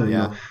 Not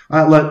to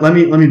let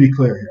me be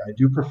clear here. I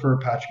do prefer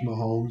Patrick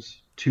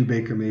Mahomes to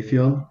Baker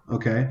Mayfield.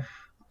 Okay.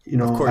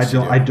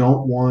 I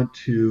don't want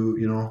to,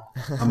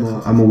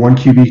 I'm a 1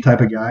 QB type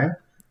of guy.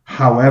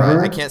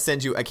 However, I can't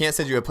send you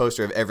a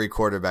poster of every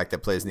quarterback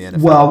that plays in the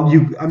NFL. Well,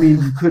 you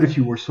could if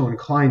you were so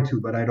inclined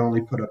to, but I'd only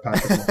put up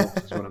Patrick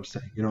Mahomes is what I'm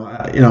saying.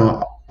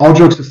 All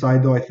jokes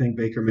aside though, I think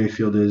Baker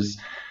Mayfield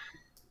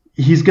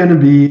he's going to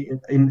be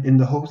in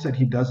the hopes that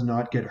he does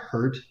not get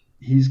hurt.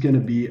 He's going to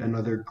be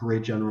another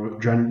great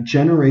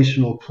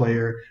generational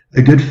player,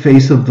 a good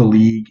face of the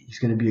league. He's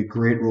going to be a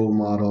great role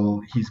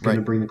model. He's going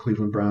to bring the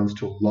Cleveland Browns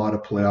to a lot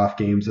of playoff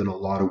games and a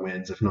lot of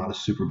wins, if not a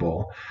Super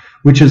Bowl,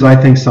 which is,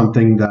 I think,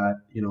 something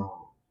that,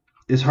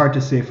 is hard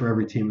to say for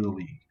every team in the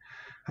league.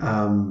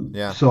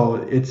 So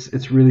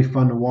it's really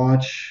fun to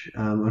watch.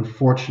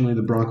 Unfortunately,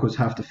 the Broncos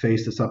have to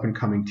face this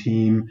up-and-coming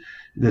team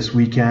this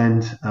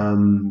weekend.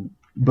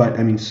 But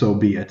so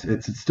be it.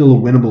 It's still a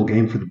winnable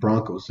game for the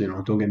Broncos.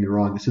 Don't get me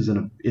wrong. This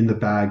isn't in the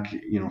bag,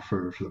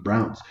 for the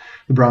Browns.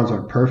 The Browns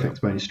aren't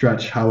perfect by any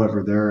stretch.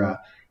 However,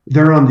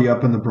 they're on the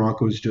up, and the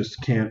Broncos just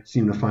can't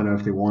seem to find out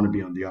if they want to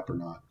be on the up or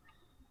not.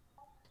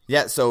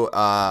 Yeah. So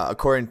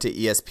according to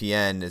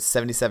ESPN, it's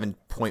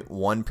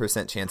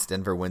 77.1% chance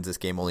Denver wins this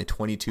game. Only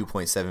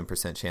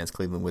 22.7% chance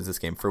Cleveland wins this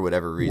game for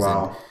whatever reason.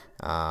 Wow.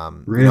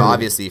 Really?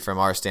 Obviously, from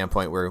our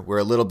standpoint, we're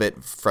a little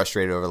bit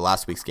frustrated over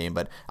last week's game,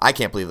 but I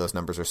can't believe those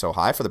numbers are so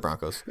high for the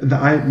Broncos.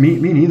 Me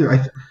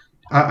neither.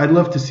 I'd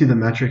love to see the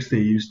metrics they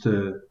use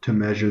to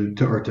measure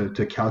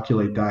to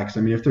calculate that. Because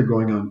if they're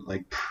going on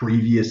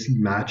previous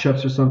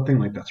matchups or something,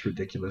 that's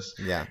ridiculous.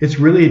 Yeah, it's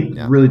really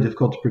really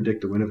difficult to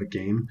predict the win of a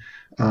game.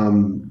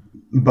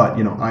 But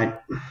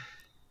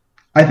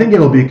I think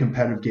it'll be a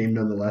competitive game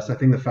nonetheless. I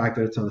think the fact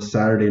that it's on a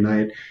Saturday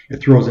night, it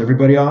throws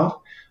everybody off.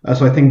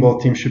 So I think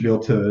both teams should be able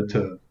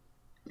to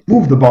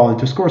move the ball and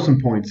to score some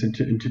points and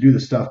to do the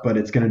stuff. But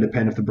it's going to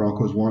depend if the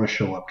Broncos want to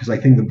show up, because I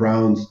think the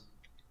Browns,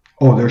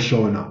 they're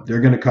showing up. They're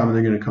going to come and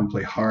they're going to come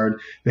play hard.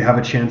 They have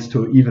a chance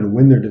to even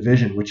win their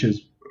division, which is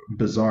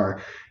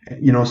bizarre.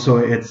 So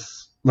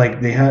it's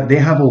they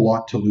have a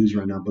lot to lose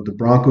right now. But the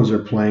Broncos are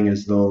playing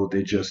as though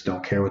they just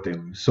don't care what they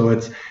lose. So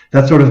it's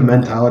that sort of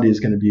mentality is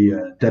going to be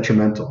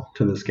detrimental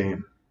to this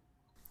game.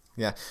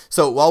 Yeah.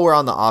 So while we're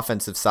on the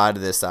offensive side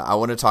of this, I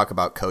want to talk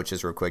about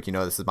coaches real quick.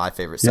 This is my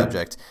favorite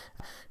subject.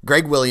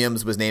 Greg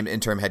Williams was named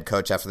interim head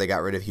coach after they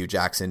got rid of Hugh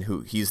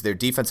Jackson, he's their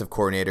defensive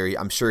coordinator.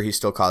 I'm sure he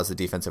still calls the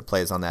defensive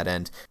plays on that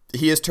end.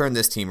 He has turned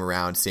this team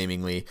around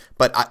seemingly,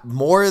 but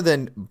more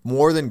than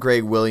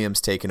Greg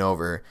Williams taking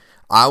over,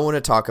 I want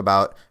to talk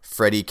about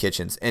Freddie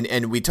Kitchens.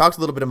 And we talked a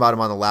little bit about him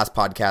on the last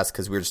podcast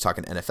because we were just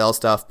talking NFL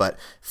stuff, but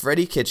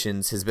Freddie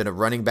Kitchens has been a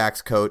running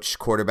backs coach,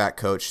 quarterback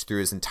coach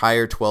through his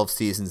entire 12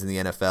 seasons in the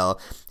NFL.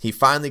 He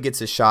finally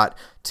gets a shot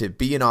to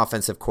be an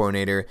offensive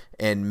coordinator,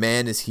 and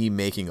man, is he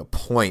making a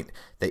point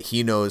that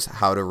he knows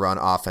how to run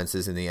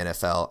offenses in the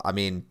NFL.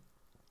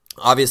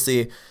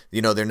 Obviously,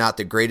 they're not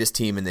the greatest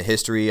team in the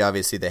history.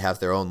 Obviously, they have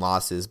their own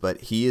losses,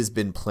 but he has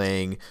been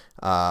playing,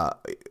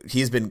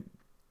 he's been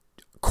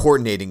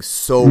coordinating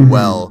so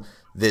well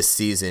this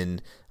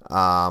season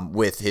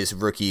with his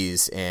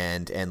rookies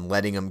and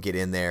letting them get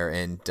in there.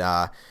 And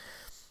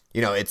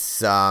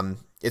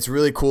it's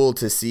really cool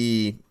to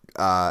see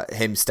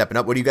him stepping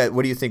up. What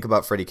do you think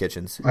about Freddie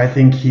Kitchens? I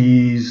think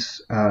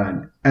he's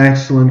an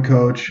excellent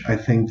coach. I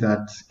think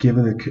that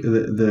given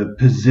the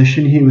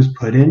position he was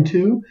put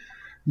into,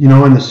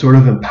 and the sort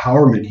of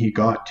empowerment he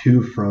got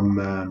too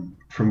from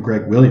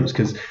Greg Williams,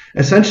 because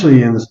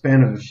essentially in the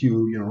span of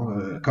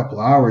a couple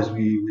hours,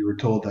 we were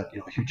told that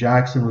Hugh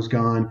Jackson was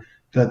gone.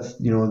 That's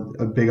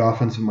a big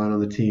offensive mind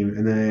on the team,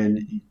 and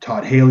then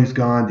Todd Haley's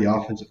gone, the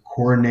offensive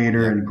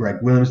coordinator, and Greg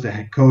Williams, the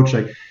head coach.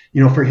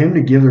 For him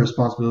to give the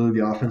responsibility of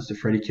the offense to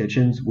Freddie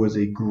Kitchens was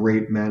a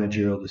great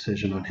managerial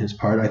decision on his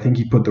part. I think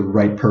he put the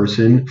right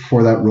person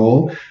for that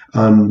role.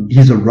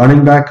 He's a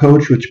running back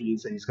coach, which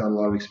means that he's got a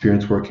lot of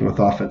experience working with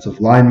offensive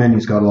linemen.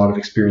 He's got a lot of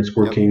experience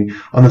working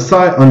on the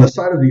side of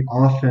the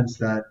offense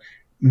that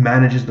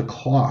manages the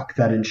clock,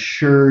 that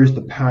ensures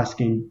the pass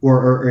game,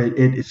 or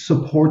it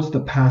supports the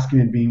pass game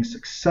and being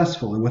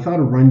successful. And without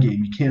a run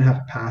game, you can't have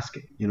a pass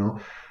game,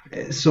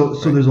 So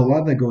there's a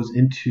lot that goes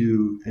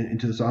into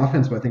this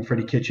offense, but I think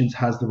Freddie Kitchens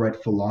has the right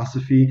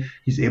philosophy.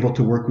 He's able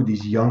to work with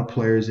these young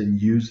players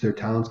and use their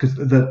talents, because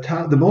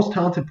the most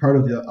talented part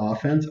of the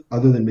offense,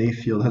 other than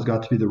Mayfield, has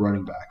got to be the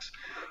running backs.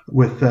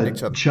 With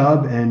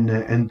Chubb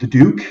and the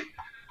Duke,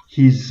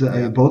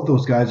 both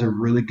those guys are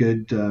really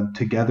good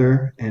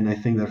together, and I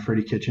think that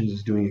Freddie Kitchens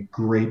is doing a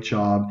great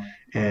job,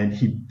 and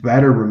he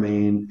better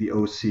remain the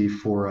OC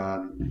for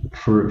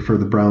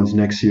the Browns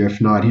next year.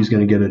 If not, he's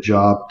going to get a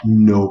job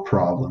no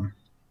problem.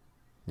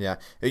 Yeah.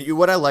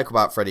 What I like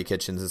about Freddie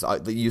Kitchens is,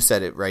 you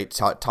said it, right?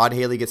 Todd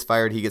Haley gets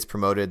fired, he gets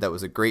promoted. That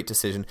was a great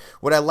decision.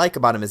 What I like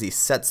about him is he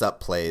sets up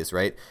plays,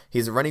 right?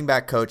 He's a running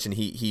back coach, and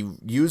he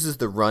uses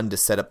the run to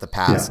set up the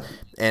pass.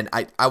 Yeah.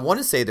 And I want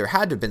to say there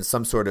had to have been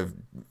some sort of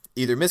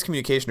either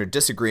miscommunication or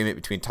disagreement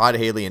between Todd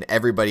Haley and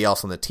everybody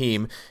else on the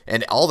team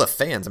and all the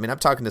fans. I mean, I'm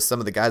talking to some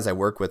of the guys I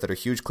work with that are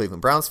huge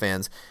Cleveland Browns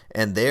fans,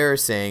 and they're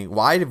saying,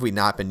 why have we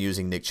not been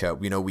using Nick Chubb?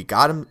 We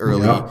got him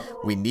early. Yeah.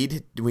 We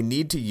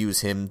need to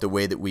use him the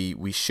way that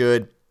we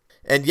should.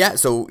 And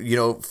so,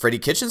 Freddie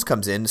Kitchens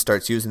comes in and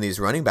starts using these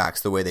running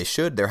backs the way they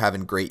should. They're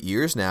having great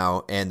years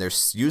now, and they're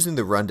using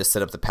the run to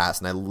set up the pass.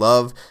 And I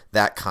love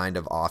that kind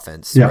of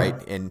offense, right?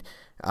 And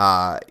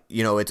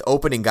it's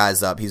opening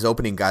guys up. He's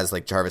opening guys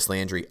like Jarvis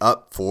Landry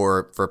up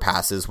for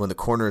passes when the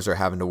corners are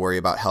having to worry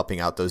about helping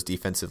out those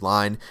defensive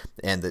line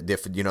and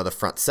the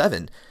front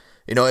seven.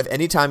 If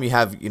anytime you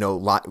have,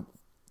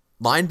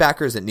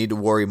 linebackers that need to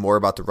worry more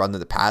about the run than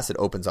the pass, it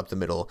opens up the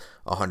middle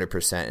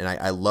 100%. And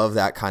I love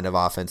that kind of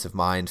offensive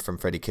mind from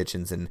Freddie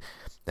Kitchens. And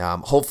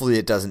hopefully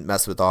it doesn't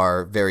mess with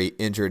our very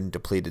injured and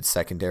depleted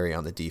secondary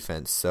on the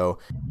defense. So,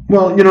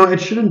 well,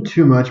 it shouldn't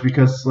too much,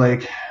 because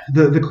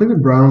the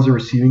Cleveland Browns, the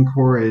receiving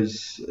core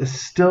is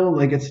still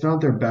it's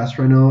not their best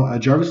right now.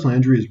 Jarvis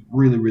Landry is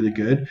really, really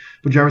good,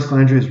 but Jarvis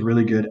Landry is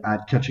really good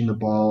at catching the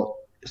ball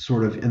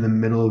sort of in the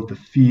middle of the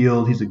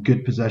field. He's a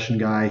good possession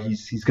guy.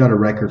 He's got a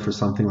record for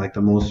something like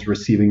the most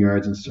receiving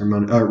yards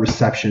and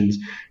receptions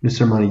in a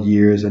certain amount of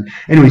years. And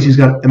anyways, he's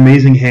got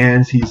amazing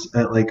hands. He's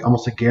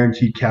almost a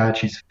guaranteed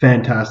catch. He's a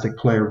fantastic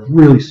player,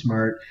 really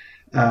smart.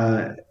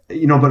 But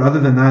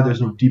other than that,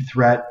 there's no deep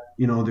threat.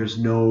 There's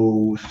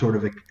no sort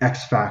of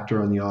X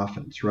factor on the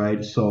offense,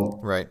 right? So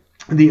right.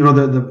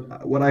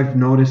 What I've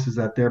noticed is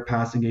that their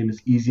passing game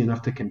is easy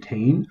enough to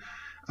contain,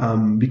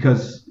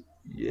 because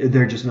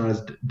they're just not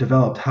as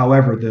developed.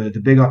 However, the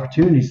big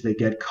opportunities they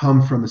get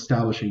come from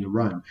establishing the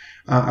run.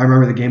 I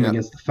remember the game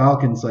against the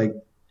Falcons,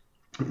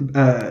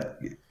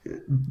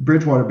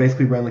 Bridgewater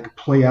basically ran a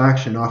play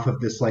action off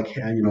of this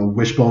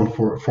wishbone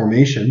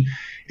formation,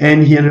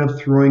 and he ended up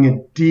throwing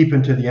it deep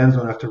into the end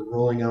zone after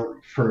rolling out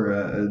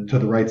to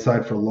the right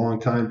side for a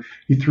long time.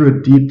 He threw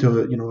it deep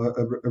to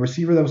a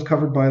receiver that was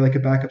covered by a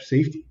backup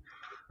safety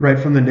right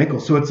from the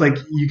nickel. So it's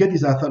you get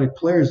these athletic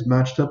players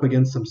matched up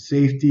against some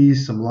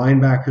safeties, some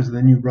linebackers, and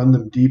then you run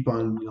them deep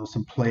on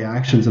some play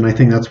actions. And I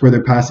think that's where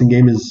their passing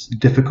game is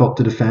difficult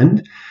to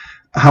defend.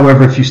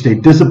 However, if you stay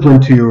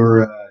disciplined to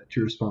your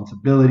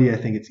responsibility, I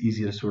think it's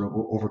easy to sort of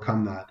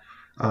overcome that.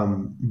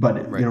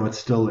 But right. It's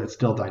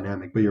still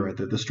dynamic. But you're right.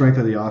 The strength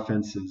of the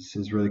offense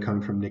is really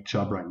coming from Nick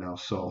Chubb right now.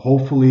 So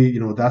hopefully,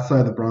 that side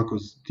of the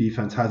Broncos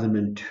defense hasn't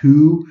been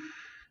too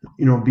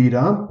beat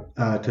up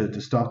to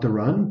stop the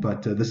run,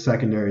 but the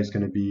secondary is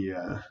going to be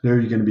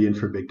they're going to be in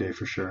for a big day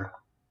for sure.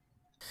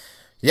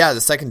 Yeah, the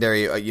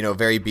secondary,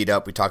 very beat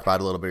up. We talked about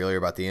it a little bit earlier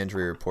about the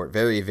injury report.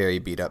 Very, very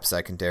beat up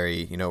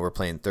secondary. We're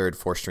playing third,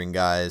 fourth string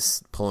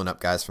guys, pulling up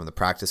guys from the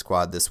practice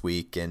squad this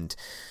week, and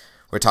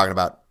we're talking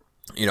about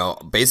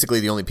basically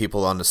the only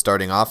people on the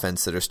starting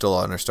offense that are still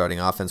on our starting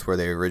offense where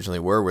they originally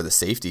were the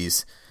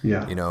safeties.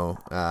 Yeah.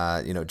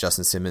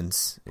 Justin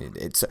Simmons.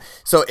 It's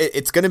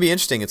going to be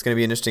interesting. It's going to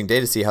be an interesting day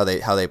to see how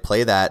they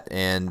play that.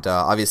 And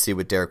obviously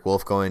with Derek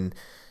Wolfe going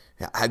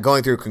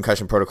through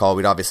concussion protocol,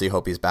 we'd obviously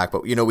hope he's back.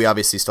 But we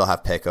obviously still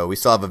have Peko. We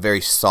still have a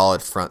very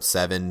solid front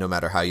seven, no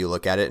matter how you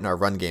look at it. And our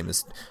run game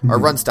our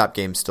run stop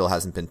game still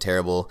hasn't been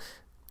terrible.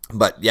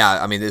 But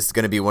yeah, I mean, this is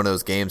going to be one of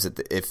those games that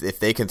if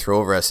they can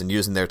throw over us and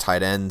using their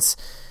tight ends,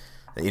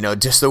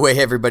 just the way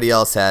everybody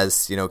else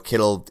has.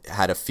 Kittle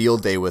had a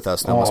field day with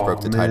us and almost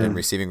broke the tight end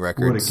receiving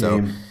record. What a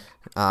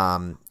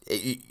game.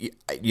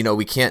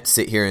 We can't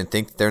sit here and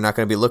think they're not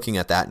going to be looking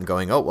at that and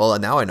going, oh, well,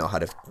 now I know how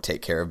to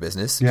take care of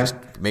business. Yeah. Just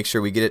make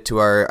sure we get it to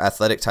our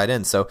athletic tight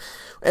end. So,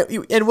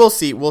 and we'll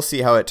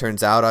see how it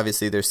turns out.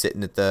 Obviously, they're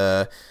sitting at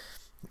the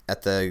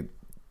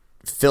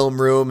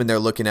film room and they're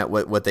looking at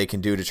what they can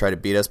do to try to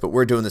beat us. But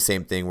we're doing the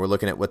same thing. We're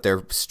looking at what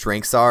their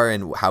strengths are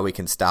and how we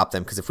can stop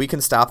them. Because if we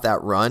can stop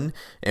that run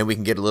and we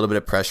can get a little bit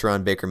of pressure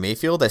on Baker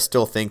Mayfield, I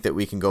still think that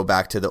we can go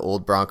back to the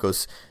old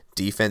Broncos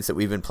defense that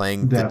we've been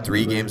playing the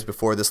 3 games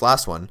before this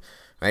last one,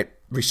 right?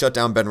 We shut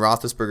down Ben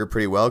Roethlisberger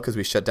pretty well because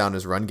we shut down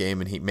his run game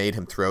and he made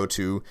him throw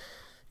to,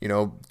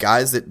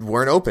 guys that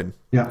weren't open.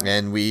 Yeah.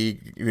 And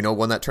we,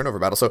 won that turnover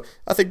battle. So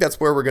I think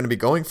that's where we're going to be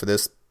going for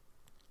this.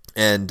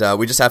 And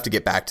we just have to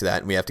get back to that,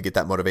 and we have to get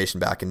that motivation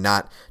back and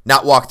not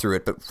walk through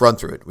it, but run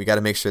through it. We got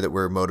to make sure that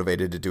we're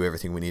motivated to do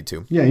everything we need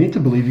to. Yeah, you need to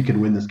believe you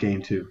can win this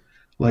game too.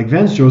 Like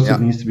Vance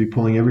Joseph needs to be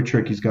pulling every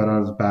trick he's got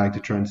out of his bag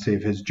to try and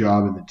save his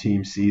job in the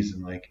team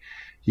season. Like,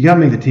 you got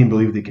to make the team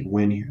believe they can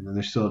win here, and then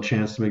there's still a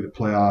chance to make the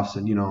playoffs.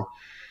 And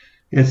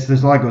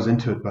there's a lot goes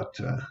into it, but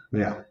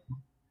yeah.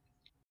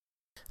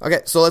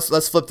 Okay, so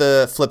let's flip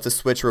the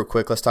switch real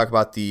quick. Let's talk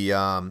about the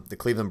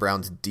Cleveland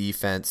Browns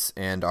defense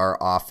and our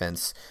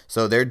offense.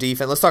 So their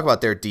defense. Let's talk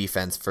about their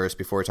defense first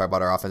before we talk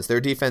about our offense. Their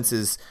defense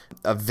is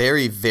a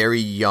very, very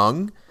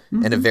young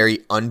and a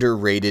very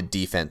underrated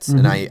defense.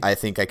 And I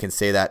think I can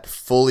say that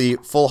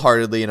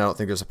full-heartedly, and I don't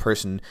think there's a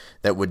person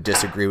that would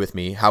disagree with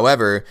me.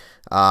 However,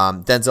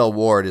 Denzel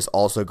Ward is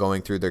also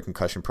going through their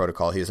concussion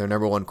protocol. He's their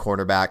number 1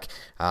 cornerback,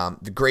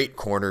 the great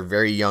corner,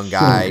 very young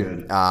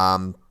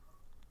guy,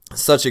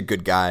 such a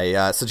good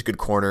guy, such a good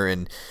corner,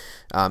 and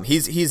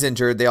he's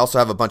injured. They also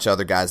have a bunch of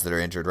other guys that are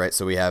injured, right?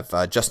 So we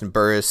have Justin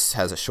Burris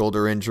has a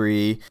shoulder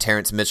injury.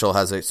 Terrence Mitchell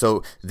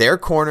so their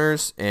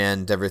corners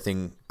and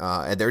everything,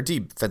 and their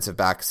defensive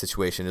back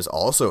situation is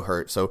also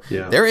hurt. So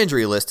their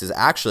injury list is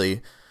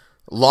actually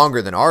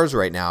longer than ours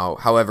right now.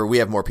 However, we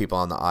have more people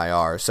on the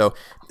IR. So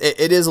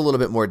it is a little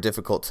bit more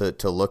difficult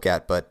to look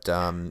at. But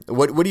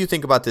what do you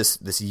think about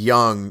this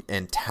young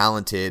and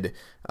talented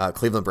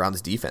Cleveland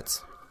Browns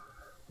defense?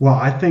 Well,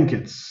 I think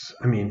it's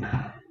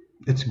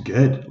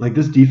good. Like,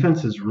 this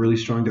defense is really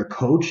strong. Their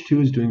coach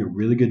too is doing a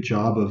really good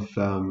job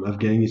of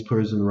getting these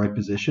players in the right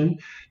position.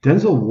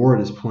 Denzel Ward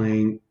is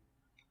playing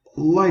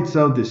lights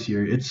out this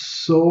year. It's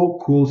so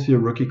cool to see a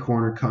rookie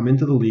corner come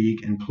into the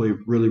league and play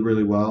really,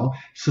 really well,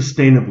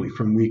 sustainably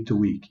from week to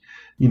week.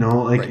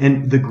 Right.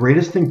 And the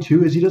greatest thing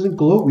too is he doesn't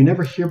gloat. We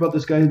never hear about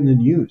this guy in the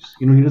news.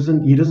 He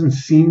doesn't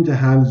seem to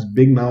have this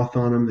big mouth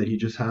on him that he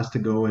just has to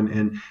go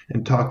and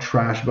talk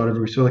trash about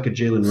every sort of like a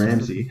Jalen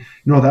Ramsey.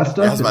 That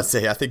stuff. I was about to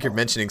say, I think you're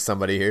mentioning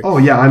somebody here. Oh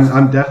yeah,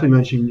 I'm definitely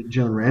mentioning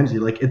Jalen Ramsey.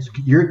 Like,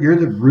 you're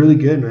the really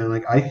good man.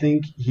 Like, I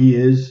think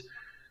he's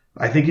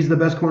the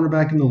best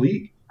cornerback in the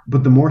league.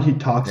 But the more he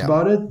talks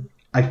about it,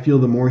 I feel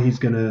the more he's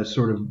going to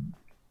sort of,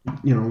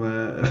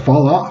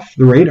 fall off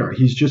the radar.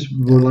 He's just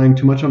relying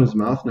too much on his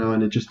mouth now,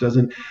 and it just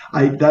doesn't.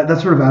 That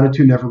sort of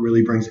attitude never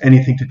really brings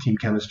anything to team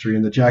chemistry.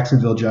 And the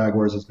Jacksonville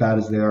Jaguars, as bad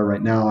as they are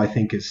right now, I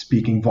think is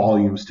speaking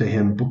volumes to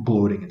him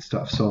bloating and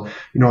stuff. So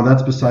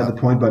that's beside the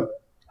point. But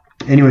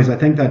anyways, I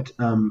think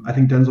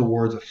Denzel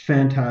Ward's a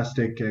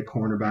fantastic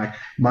cornerback.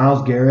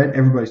 Myles Garrett,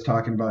 everybody's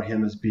talking about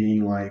him as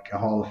being like a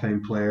Hall of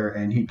Fame player,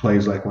 and he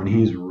plays like one.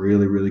 He's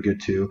really, really good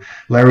too.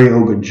 Larry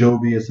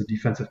Ogunjobi is a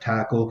defensive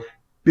tackle.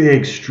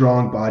 Big,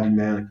 strong-bodied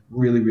man, like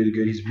really, really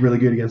good. He's really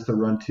good against the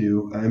run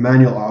too.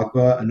 Emmanuel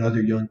Ogbah,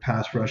 another young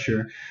pass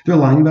rusher. Their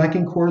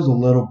linebacking core is a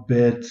little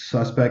bit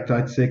suspect,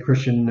 I'd say.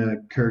 Christian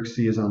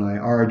Kirksey is on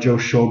IR. Joe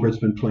Schobert's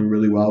been playing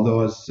really well though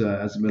as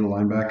a middle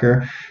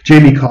linebacker.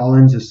 Jamie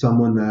Collins is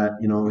someone that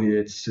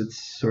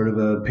it's sort of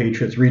a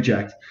Patriots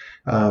reject,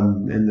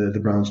 and the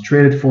Browns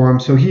traded for him.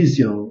 So he's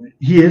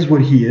he is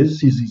what he is.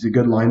 He's a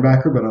good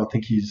linebacker, but I don't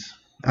think he's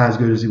as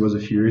good as he was a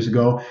few years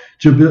ago.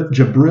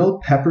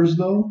 Jabril Peppers,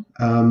 though,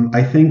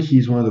 I think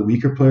he's one of the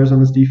weaker players on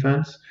this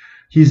defense.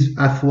 He's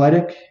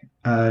athletic.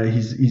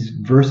 He's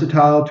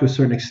versatile to a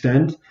certain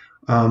extent.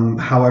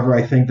 However,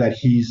 I think that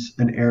he's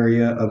an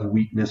area of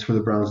weakness for the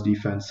Browns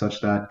defense,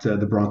 such that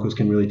the Broncos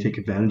can really take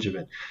advantage of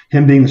it.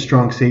 Him being the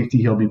strong safety,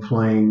 he'll be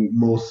playing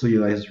mostly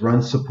like his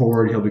run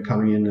support. He'll be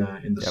coming in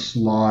the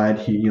slot.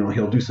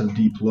 He'll do some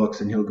deep looks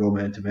and he'll go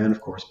man to man,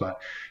 of course.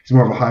 But he's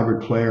more of a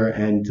hybrid player,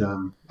 and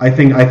I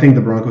think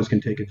the Broncos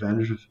can take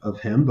advantage of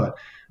him. But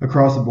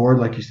across the board,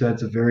 like you said,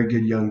 it's a very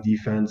good young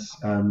defense.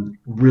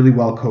 Really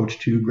well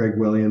coached too. Greg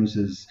Williams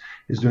is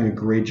doing a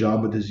great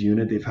job with his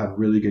unit. They've had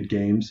really good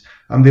games.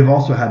 They've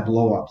also had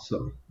blow-ups,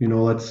 though.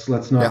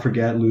 Let's not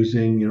forget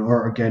losing,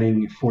 or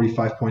getting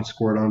 45 points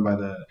scored on by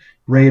the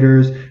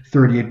Raiders,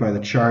 38 by the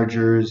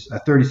Chargers,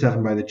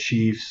 37 by the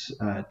Chiefs.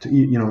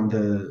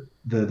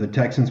 The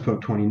Texans put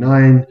up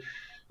 29.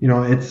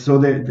 It's so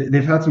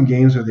they've had some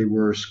games where they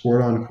were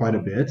scored on quite a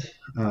bit.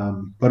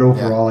 But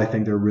overall, I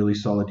think they're a really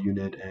solid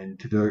unit, and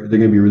they're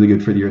going to be really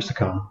good for the years to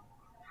come.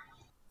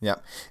 Yeah,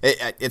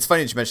 it's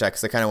funny that you mention that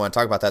because I kind of want to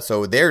talk about that.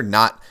 So they do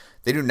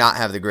not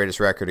have the greatest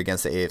record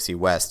against the AFC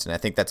West, and I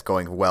think that's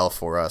going well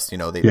for us.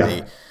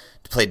 They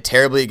played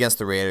terribly against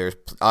the Raiders.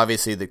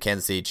 Obviously, the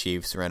Kansas City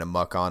Chiefs ran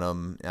amok on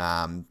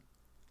them.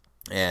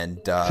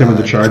 And same with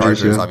the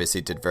Chargers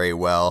obviously did very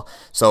well.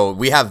 So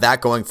we have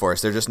that going for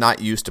us. They're just not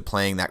used to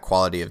playing that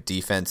quality of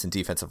defense and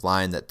defensive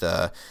line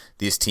that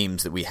these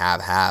teams that we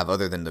have,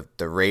 other than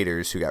the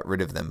Raiders who got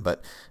rid of them.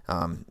 But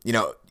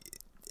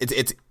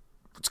it's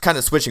kind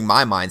of switching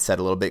my mindset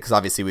a little bit because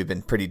obviously we've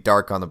been pretty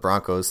dark on the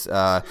Broncos.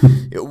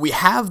 We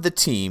have the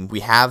team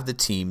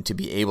to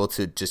be able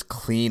to just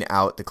clean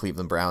out the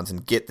Cleveland Browns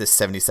and get this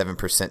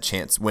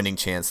 77% winning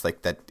chance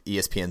like that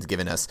ESPN's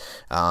given us,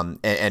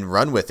 and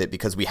run with it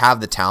because we have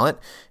the talent.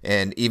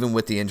 And even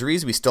with the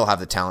injuries, we still have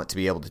the talent to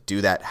be able to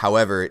do that.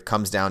 However, it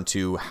comes down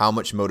to how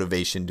much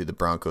motivation do the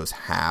Broncos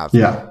have,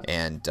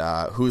 and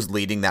who's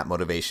leading that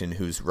motivation,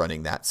 who's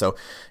running that. So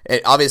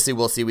obviously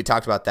we'll see. We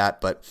talked about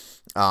that, but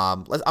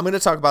I'm going to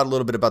talk about a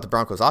little bit about the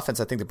Broncos offense.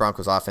 I think the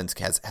Broncos offense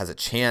has a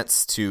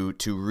chance to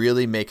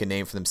really make a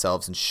name for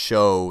themselves and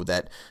show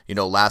that,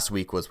 last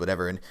week was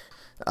whatever. And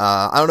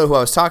I don't know who I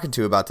was talking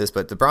to about this,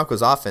 but the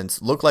Broncos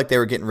offense looked like they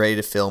were getting ready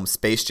to film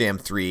Space Jam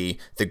 3,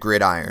 The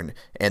Gridiron,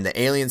 and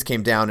the aliens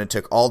came down and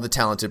took all the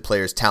talented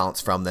players' talents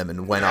from them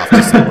and went off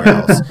to somewhere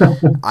else.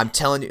 I'm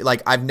telling you,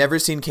 I've never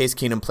seen Case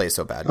Keenum play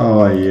so bad.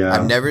 Oh, yeah.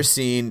 I've never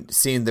seen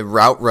the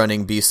route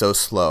running be so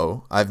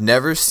slow. I've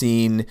never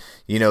seen,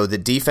 the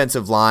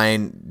defensive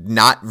line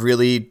not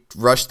really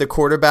rush the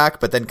quarterback,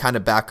 but then kind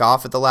of back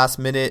off at the last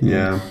minute.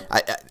 Yeah.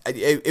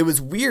 It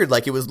was weird.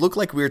 It looked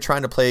like we were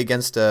trying to play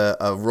against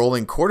a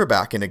rolling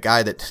quarterback and a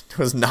guy that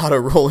was not a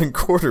rolling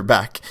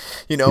quarterback.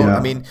 I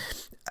mean,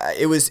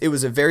 it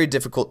was a very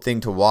difficult thing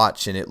to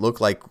watch, and it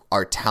looked like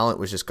our talent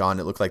was just gone.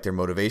 It looked like their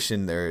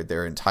motivation,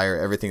 their entire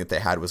everything that they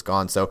had was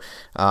gone. So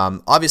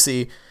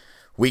obviously,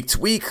 week to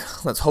week,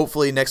 let's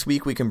hopefully next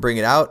week we can bring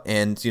it out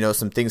and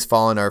some things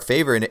fall in our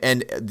favor.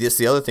 And this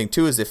the other thing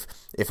too is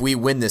if we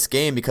win this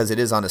game because it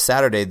is on a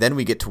Saturday, then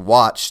we get to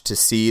watch to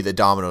see the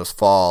dominoes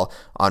fall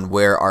on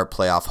where our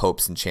playoff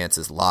hopes and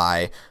chances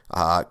lie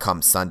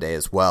come Sunday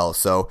as well.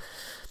 So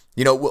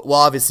we'll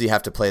obviously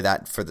have to play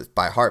that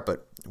by heart,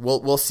 but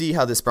we'll see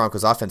how this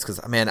Broncos offense,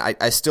 because man,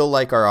 I still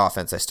like our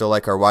offense. I still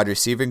like our wide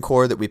receiving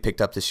core that we picked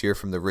up this year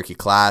from the rookie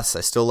class.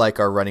 I still like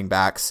our running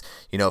backs.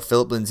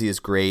 Philip Lindsay is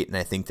great, and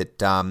I think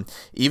that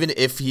even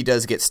if he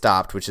does get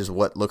stopped, which is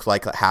what looked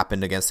like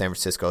happened against San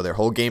Francisco, their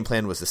whole game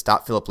plan was to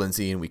stop Philip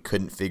Lindsay, and we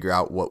couldn't figure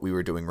out what we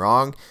were doing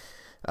wrong.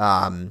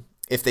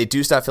 If they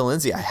do stop Phil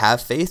Lindsay, I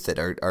have faith that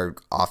our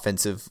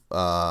offensive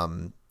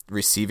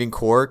receiving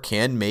core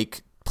can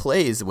make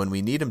plays when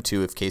we need them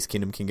to if Case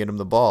Keenum can get him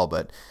the ball,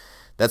 but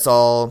that's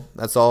all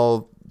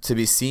to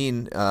be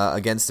seen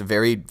against a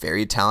very,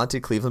 very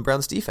talented Cleveland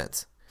Browns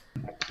defense.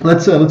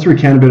 Let's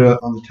recant a bit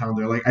on the talent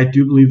there. I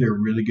do believe they're a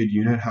really good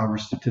unit. However,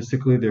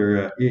 statistically,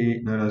 they're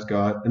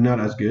not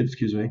as good.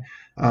 Excuse me.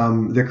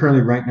 They're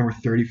currently ranked number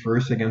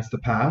 31st against the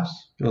pass.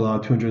 They allow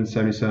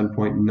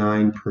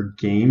 277.9 per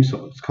game,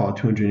 so let's call it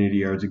 280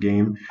 yards a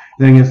game.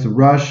 Then against the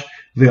rush,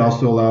 they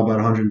also allow about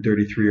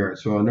 133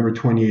 yards, so number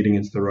 28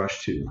 against the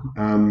rush too.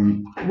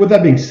 With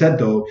that being said,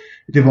 though,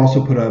 they've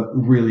also put up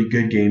really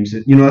good games.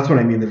 That's what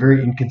I mean. They're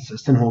very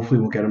inconsistent. Hopefully,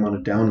 we'll get them on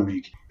a down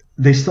week.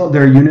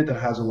 They're a unit that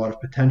has a lot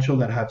of potential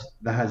that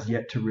has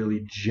yet to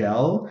really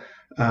gel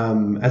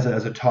as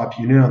a top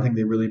unit. I don't think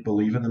they really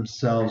believe in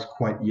themselves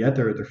quite yet.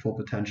 They're at their full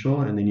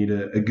potential, and they need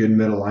a good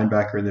middle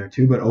linebacker in there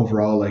too. But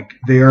overall,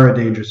 they are a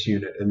dangerous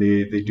unit, and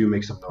they do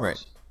make some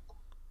noise.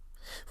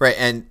 Right,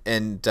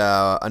 and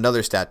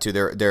another stat too.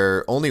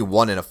 They're only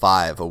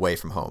 1-5 away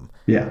from home.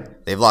 Yeah,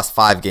 they've lost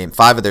 5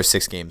 of their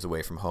 6 games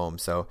away from home.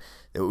 So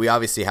we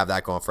obviously have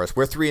that going for us.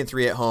 We're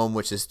 3-3 at home,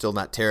 which is still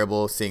not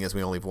terrible, seeing as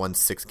we only have won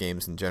 6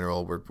 games in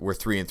general. We're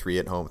 3-3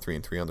 at home,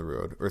 3-3 on the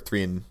road, or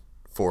 3-4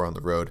 on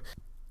the road.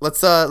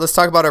 Let's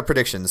talk about our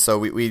predictions. So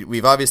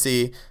we've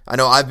obviously, I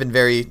know I've been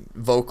very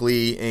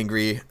vocally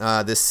angry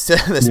this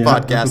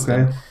podcast.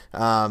 Okay.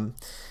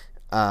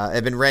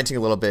 I've been ranting a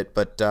little bit,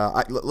 but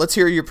let's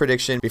hear your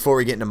prediction before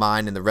we get into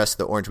mine and the rest of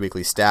the Orange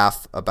Weekly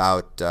staff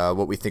about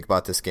what we think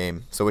about this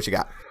game. So what you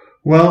got?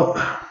 Well,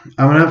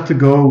 I'm going to have to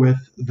go with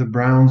the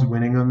Browns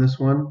winning on this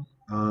one.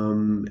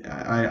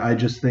 I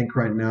just think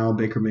right now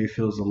Baker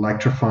Mayfield's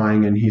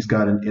electrifying, and he's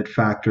got an it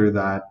factor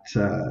that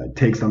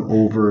takes them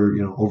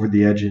over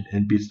the edge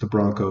and beats the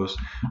Broncos.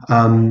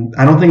 I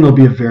don't think it'll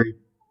be a very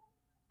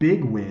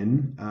big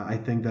win. I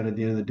think that at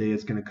the end of the day,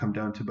 it's going to come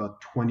down to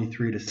about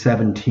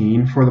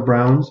 23-17 for the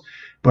Browns.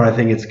 But I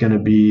think it's going to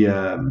be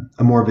a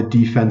more of a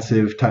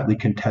defensive, tightly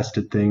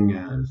contested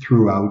thing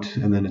throughout,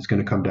 and then it's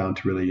going to come down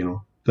to really,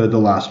 the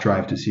last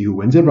drive to see who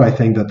wins it. But I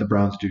think that the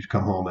Browns do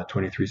come home at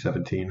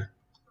 23-17.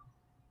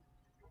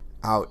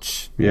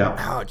 Ouch. Yeah.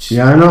 Ouch.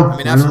 Yeah, I know. I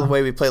mean, after the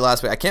way we played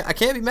last week, I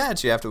can't be mad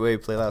at you after the way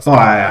we played last week.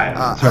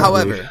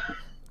 However,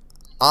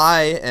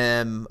 I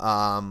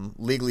am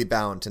legally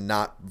bound to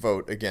not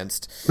vote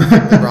against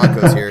the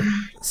Broncos here.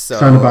 So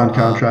signed a bond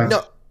contract.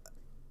 No.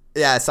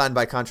 Yeah, signed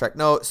by contract.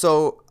 No,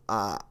 so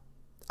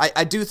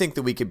I do think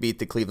that we could beat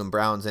the Cleveland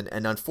Browns,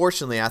 and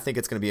unfortunately, I think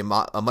it's going to be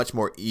a much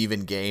more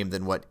even game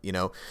than what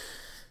the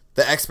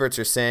experts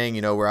are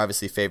saying. We're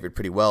obviously favored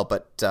pretty well,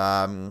 but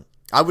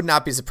I would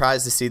not be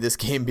surprised to see this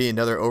game be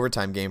another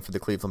overtime game for the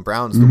Cleveland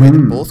Browns. The way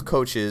that both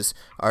coaches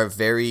are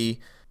very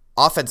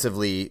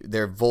offensively,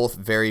 they're both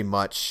very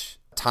much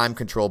time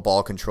control,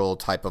 ball control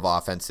type of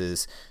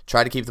offenses.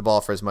 Try to keep the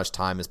ball for as much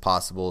time as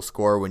possible,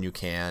 score when you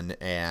can,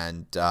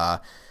 and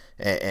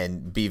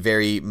be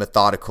very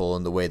methodical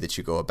in the way that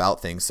you go about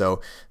things.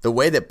 So the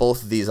way that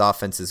both of these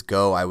offenses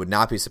go, I would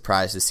not be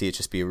surprised to see it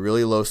just be a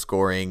really low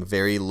scoring,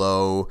 very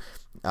low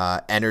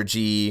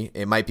energy.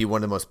 It might be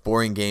one of the most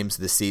boring games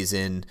of the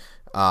season.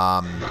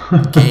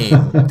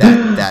 Game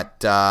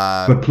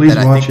but please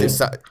watch it.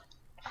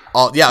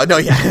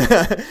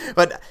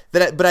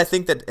 But I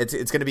think that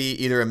it's going to be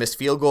either a missed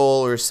field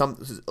goal or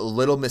a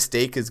little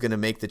mistake is going to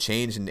make the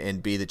change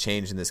and be the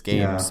change in this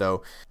game. Yeah.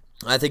 So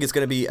I think it's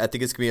going to be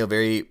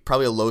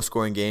probably a low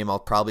scoring game. I'll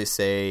probably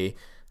say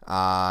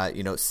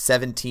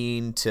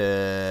 17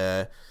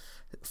 to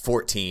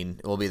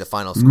 14 will be the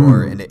final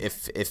score, and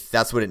if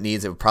that's what it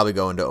needs, it would probably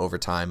go into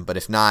overtime. But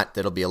if not,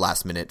 it'll be a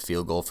last minute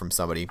field goal from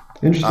somebody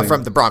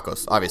from the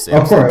Broncos. Obviously,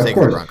 of course. The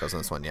Broncos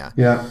on this one.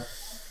 Yeah.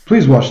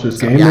 Please watch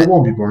this game. It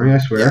won't be boring, I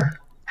swear.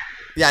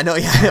 Yeah, no,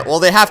 yeah. Well,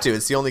 they have to.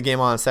 It's the only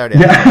game on Saturday.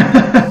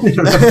 Yeah,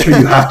 that's true.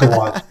 You have to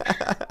watch.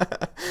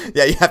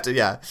 Yeah, you have to.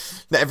 Yeah,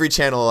 every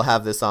channel will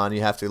have this on.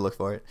 You have to look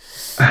for it.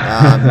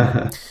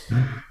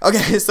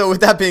 Okay, so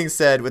with that being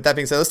said,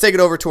 let's take it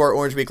over to our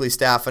Orange Weekly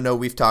staff. I know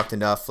we've talked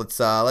enough.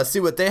 Let's see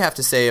what they have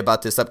to say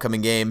about this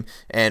upcoming game,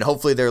 and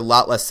hopefully they're a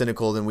lot less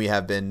cynical than we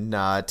have been.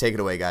 Take it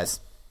away,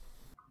 guys.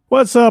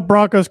 What's up,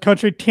 Broncos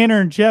country?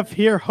 Tanner and Jeff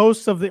here,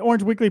 hosts of the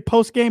Orange Weekly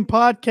post-game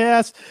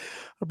podcast.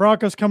 The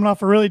Broncos coming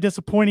off a really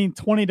disappointing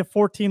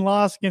 20-14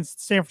 loss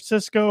against San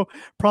Francisco,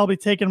 probably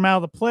taking them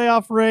out of the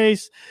playoff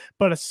race.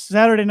 But a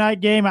Saturday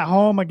night game at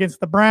home against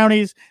the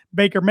Brownies,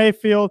 Baker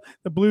Mayfield,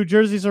 the blue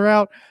jerseys are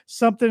out.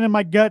 Something in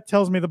my gut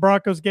tells me the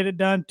Broncos get it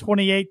done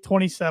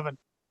 28-27.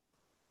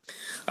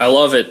 I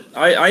love it.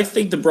 I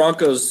think the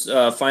Broncos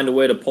find a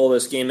way to pull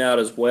this game out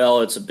as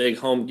well. It's a big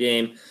home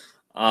game.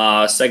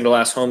 Second to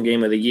last home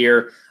game of the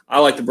year. I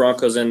like the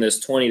Broncos in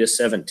this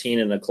 20-17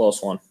 in a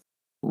close one.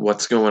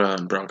 What's going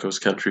on, Broncos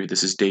country?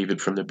 This is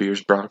David from the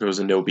Beers, Broncos,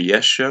 and No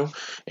BS show,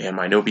 and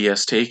my No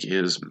BS take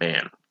is,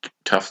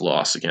 tough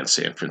loss against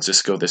San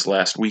Francisco this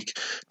last week.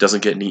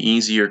 Doesn't get any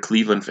easier.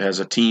 Cleveland has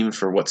a team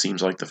for what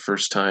seems like the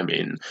first time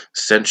in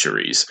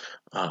centuries,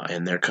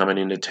 and they're coming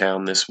into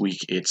town this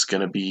week. It's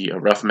going to be a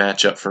rough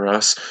matchup for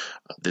us.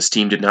 This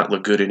team did not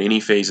look good in any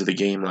phase of the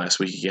game last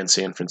week against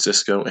San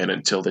Francisco, and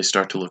until they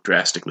start to look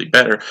drastically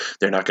better,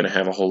 they're not going to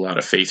have a whole lot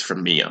of faith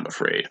from me, I'm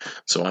afraid.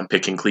 So I'm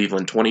picking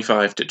Cleveland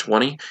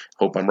 25-20.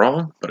 Hope I'm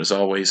wrong, but as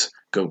always,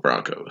 go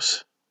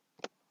Broncos.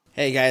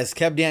 Hey guys,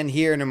 Kev Dan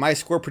here, and in my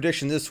score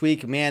prediction this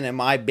week, man,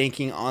 am I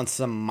banking on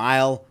some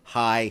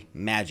mile-high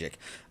magic.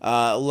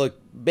 Look,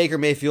 Baker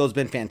Mayfield's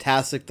been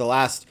fantastic the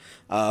last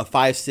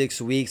 5-6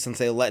 weeks since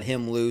they let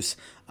him loose.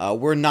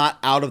 We're not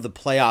out of the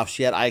playoffs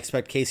yet. I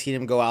expect Case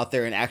Keenum to go out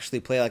there and actually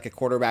play like a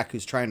quarterback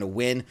who's trying to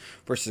win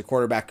versus a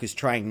quarterback who's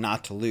trying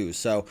not to lose.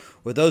 So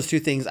with those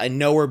two things, I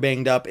know we're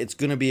banged up. It's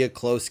going to be a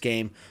close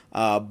game,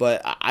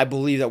 but I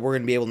believe that we're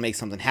going to be able to make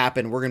something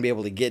happen. We're going to be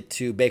able to get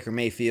to Baker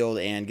Mayfield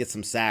and get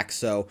some sacks.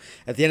 So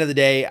at the end of the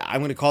day,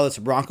 I'm going to call this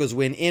a Broncos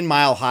win in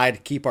Mile High to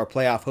keep our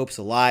playoff hopes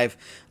alive,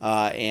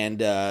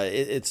 and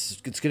it's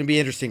going to be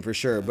interesting for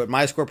sure. But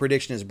my score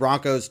prediction is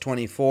Broncos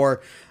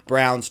 24,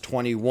 Browns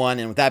 21.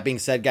 And with that being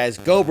said, guys,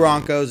 go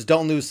Broncos.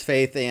 Don't lose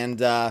faith, and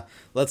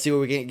let's see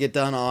what we can get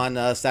done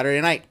on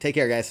Saturday night. Take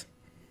care, guys.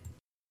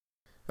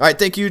 All right,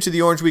 thank you to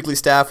the Orange Weekly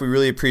staff. We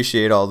really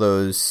appreciate all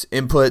those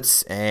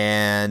inputs,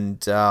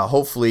 and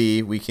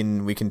hopefully we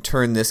can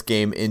turn this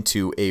game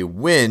into a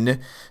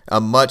win,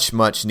 a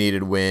much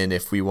needed win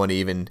if we want to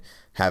even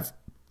have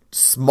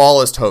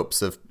smallest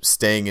hopes of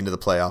staying into the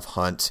playoff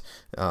hunt.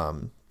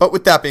 But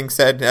with that being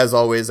said, as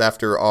always,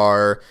 after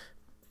our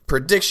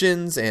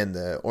predictions and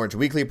the Orange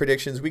Weekly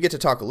predictions, we get to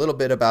talk a little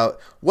bit about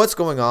what's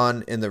going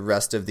on in the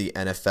rest of the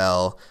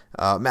NFL.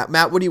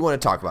 Matt, what do you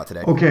want to talk about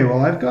today? Okay,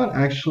 well, I've got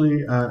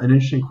actually an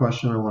interesting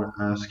question I want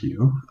to ask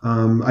you.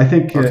 I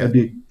think it'd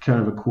be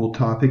kind of a cool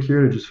topic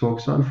here to just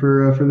focus on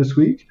for this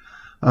week,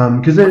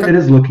 because it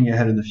is looking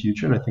ahead in the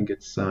future, and I think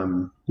it's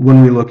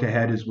when we look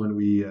ahead is when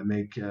we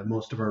make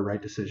most of our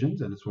right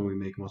decisions, and it's when we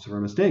make most of our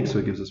mistakes, so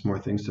it gives us more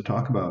things to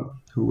talk about.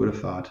 Who would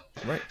have thought?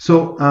 Right.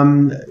 So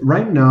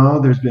right now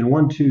there's been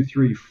 5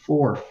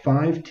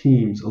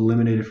 teams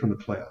eliminated from the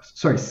playoffs.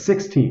 Sorry,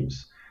 6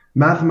 teams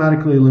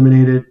mathematically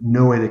eliminated,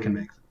 no way they can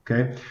make them.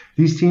 Okay,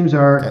 these teams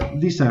are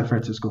the San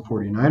Francisco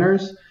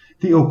 49ers,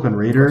 the Oakland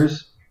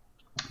Raiders,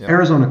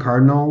 Arizona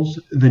Cardinals,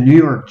 the New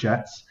York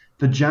Jets,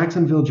 the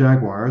Jacksonville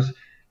Jaguars,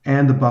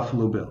 and the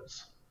Buffalo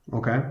Bills.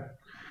 Okay.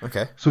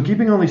 So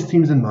keeping all these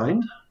teams in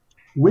mind,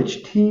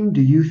 which team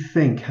do you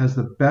think has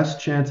the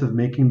best chance of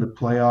making the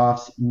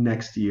playoffs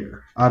next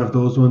year out of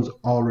those ones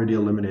already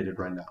eliminated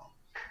right now?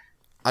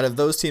 Out of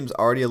those teams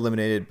already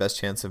eliminated, best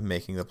chance of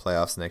making the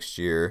playoffs next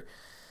year,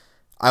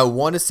 I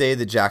want to say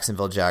the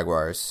Jacksonville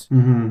Jaguars.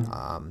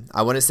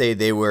 I want to say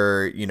they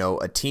were,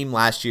 a team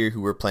last year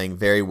who were playing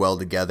very well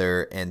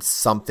together, and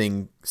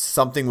something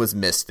was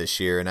missed this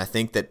year. And I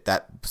think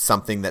that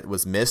something that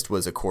was missed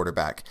was a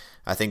quarterback.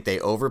 I think they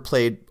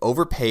overpaid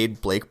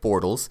Blake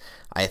Bortles.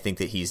 I think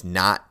that he's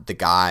not the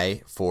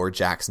guy for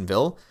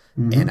Jacksonville.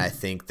 And I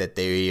think that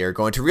they are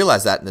going to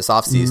realize that in this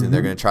offseason.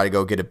 They're going to try to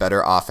go get a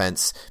better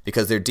offense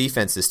because their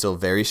defense is still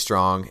very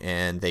strong.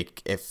 And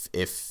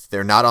if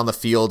they're not on the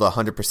field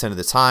 100% of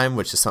the time,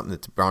 which is something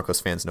that the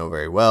Broncos fans know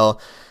very well,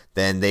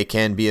 then they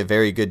can be a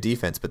very good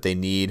defense. But they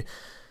need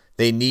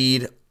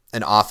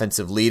an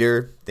offensive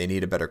leader. They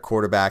need a better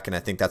quarterback. And I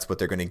think that's what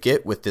they're going to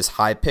get with this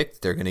high pick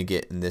that they're going to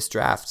get in this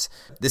draft.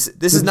 This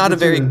is not a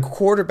very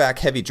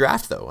quarterback-heavy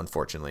draft, though,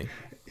 unfortunately.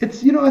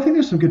 It's, I think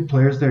there's some good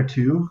players there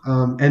too.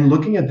 And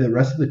looking at the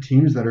rest of the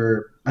teams that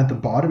are at the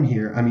bottom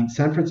here, I mean,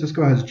 San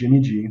Francisco has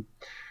Jimmy G.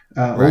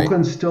 Right.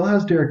 Oakland still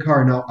has Derek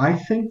Carr. Now, I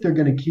think they're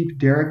going to keep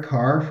Derek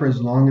Carr for as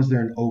long as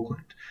they're in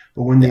Oakland.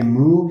 But when they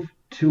move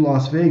to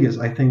Las Vegas,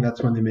 I think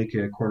that's when they make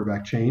a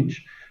quarterback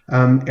change.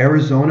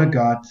 Arizona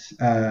got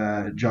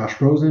Josh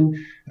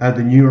Rosen.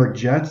 The New York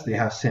Jets, they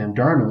have Sam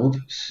Darnold.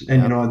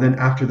 And, then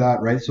after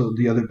that, right, so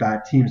the other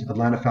bad teams,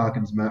 Atlanta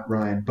Falcons, Matt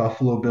Ryan.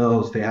 Buffalo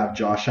Bills, they have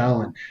Josh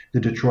Allen. The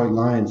Detroit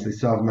Lions, they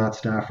still have Matt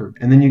Stafford.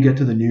 And then you get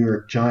to the New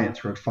York Giants,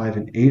 who are at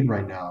 5-8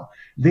 right now.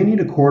 They need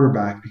a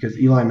quarterback because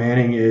Eli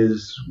Manning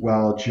is, he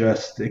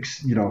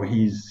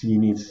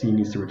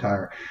needs to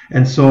retire.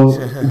 And so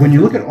when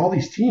you look at all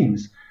these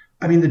teams,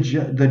 I mean,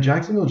 the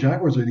Jacksonville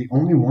Jaguars are the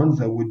only ones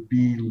that would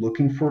be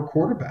looking for a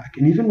quarterback.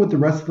 And even with the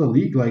rest of the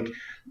league,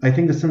 I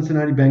think the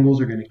Cincinnati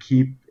Bengals are going to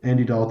keep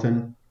Andy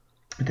Dalton.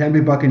 The Tampa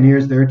Bay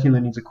Buccaneers, they're a team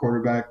that needs a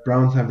quarterback.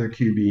 Browns have their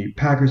QB.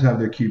 Packers have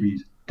their QBs.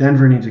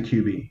 Denver needs a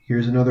QB.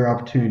 Here's another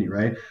opportunity,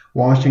 right?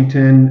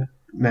 Washington,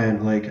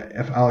 man,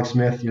 if Alex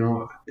Smith,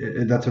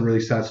 that's a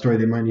really sad story.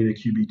 They might need a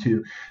QB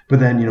too. But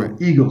then,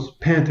 Eagles,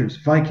 Panthers,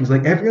 Vikings,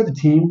 every other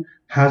team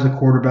has a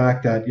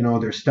quarterback that,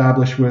 they're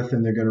established with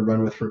and they're going to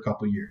run with for a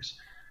couple of years,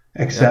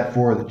 except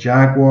for the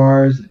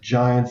Jaguars, the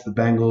Giants, the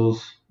Bengals,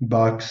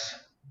 Bucks,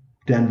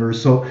 Denver.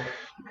 So,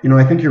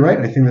 I think you're right.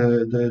 I think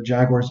the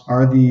Jaguars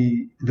are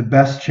the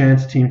best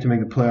chance team to make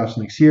the playoffs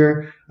next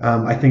year.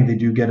 I think they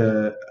do get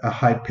a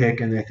high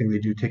pick, and I think they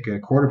do take a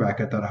quarterback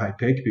at that high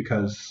pick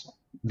because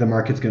the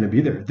market's going to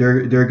be there.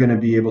 They're going to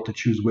be able to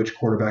choose which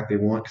quarterback they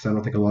want because I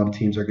don't think a lot of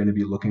teams are going to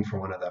be looking for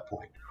one at that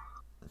point.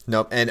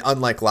 Nope, and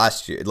unlike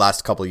last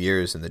couple of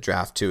years in the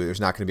draft too,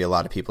 there's not going to be a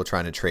lot of people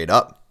trying to trade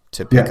up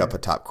to pick up a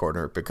top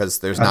corner because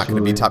there's not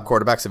going to be top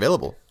quarterbacks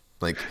available.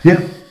 So it's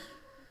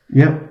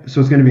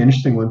going to be an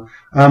interesting one.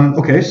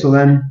 Okay, so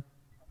then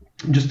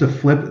just to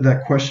flip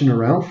that question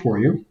around for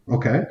you,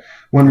 okay,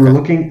 when we're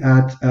looking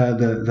at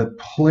the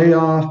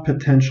playoff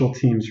potential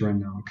teams right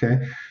now, okay,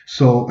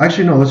 so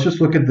actually no, let's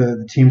just look at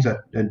the teams that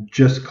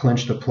just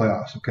clinched the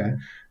playoffs, okay,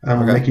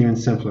 we'll make it even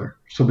simpler.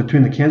 So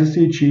between the Kansas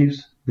City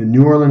Chiefs, the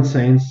New Orleans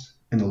Saints,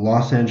 and the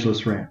Los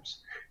Angeles Rams.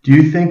 Do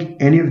you think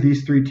any of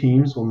these three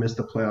teams will miss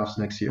the playoffs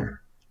next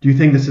year? Do you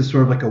think this is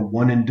sort of like a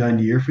one-and-done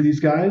year for these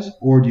guys,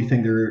 or do you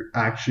think they're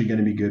actually going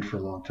to be good for a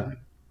long time?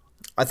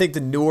 I think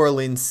the New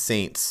Orleans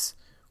Saints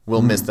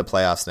will miss the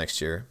playoffs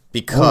next year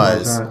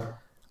because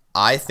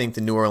I think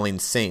the New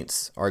Orleans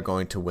Saints are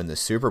going to win the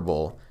Super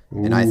Bowl,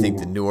 and I think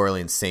the New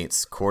Orleans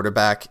Saints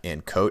quarterback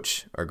and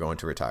coach are going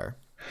to retire.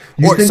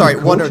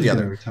 One or the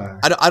other.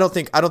 I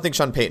don't think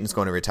Sean Payton's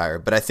going to retire,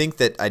 but I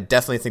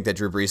definitely think that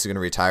Drew Brees is going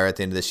to retire at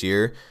the end of this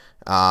year.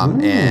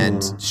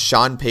 And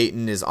Sean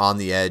Payton is on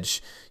the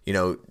edge.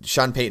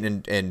 Sean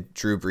Payton and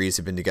Drew Brees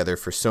have been together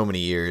for so many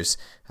years.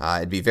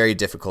 It'd be very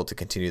difficult to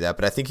continue that,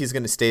 but I think he's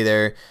going to stay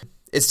there.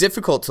 It's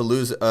difficult to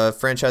lose a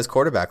franchise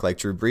quarterback like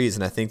Drew Brees,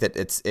 and I think that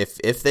it's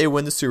if they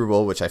win the Super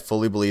Bowl, which I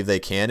fully believe they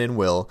can and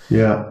will,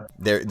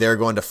 they're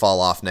going to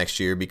fall off next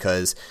year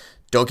because.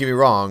 Don't get me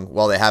wrong,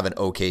 while they have an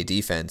okay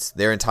defense,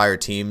 their entire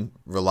team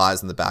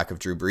relies on the back of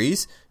Drew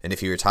Brees, and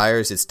if he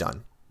retires, it's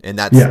done. And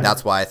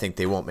that's why I think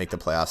they won't make the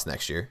playoffs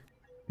next year.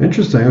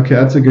 Interesting. Okay,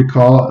 that's a good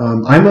call.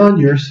 I'm on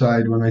your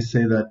side when I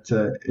say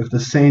that if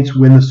the Saints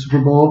win the Super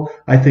Bowl,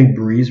 I think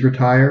Brees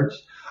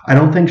retires. I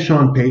don't think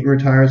Sean Payton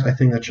retires. I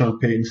think that Sean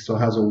Payton still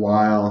has a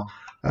while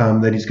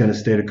that he's going to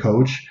stay to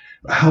coach.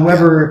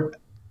 However,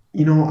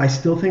 I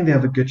still think they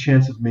have a good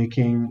chance of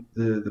making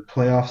the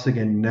playoffs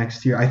again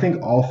next year. I think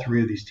all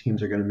three of these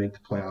teams are going to make the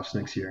playoffs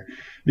next year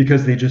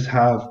because they just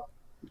have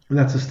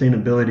that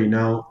sustainability.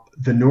 Now,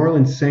 the New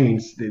Orleans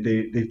Saints,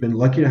 they've been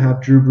lucky to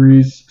have Drew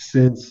Brees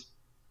since,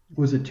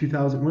 was it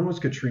 2000? When was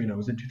Katrina?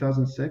 Was it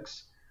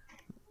 2006?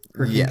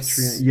 Yes.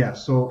 Katrina? Yeah,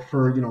 so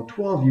for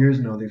 12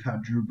 years now, they've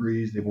had Drew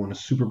Brees. They've won a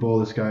Super Bowl.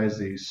 This guy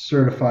is a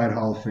certified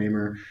Hall of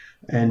Famer.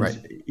 And,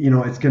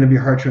 it's going to be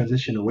a hard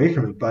transition away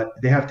from it. But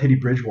they have Teddy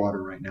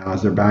Bridgewater right now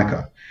as their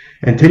backup.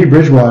 And Teddy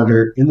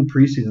Bridgewater in the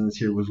preseason this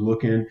year was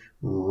looking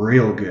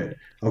real good.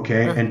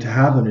 Okay. And to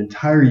have an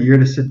entire year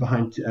to sit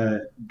behind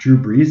Drew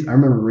Brees, I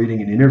remember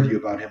reading an interview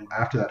about him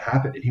after that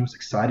happened, and he was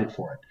excited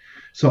for it.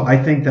 So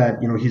I think that,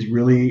 he's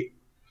really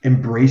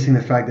embracing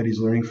the fact that he's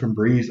learning from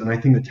Brees. And I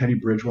think the Teddy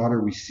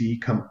Bridgewater we see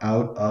come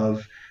out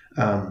of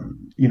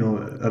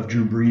of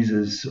Drew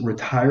Brees'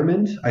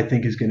 retirement, I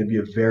think is going to be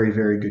a very,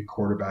 very good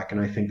quarterback.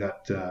 And I think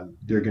that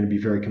they're going to be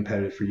very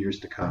competitive for years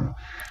to come.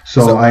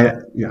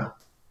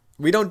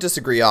 We don't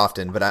disagree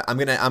often, but I'm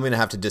gonna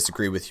have to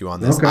disagree with you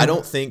on this. Okay. I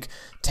don't think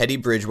Teddy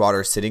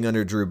Bridgewater sitting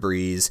under Drew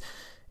Brees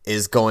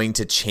is going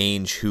to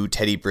change who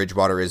Teddy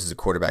Bridgewater is as a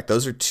quarterback.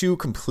 Those are two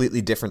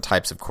completely different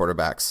types of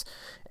quarterbacks.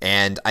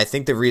 And I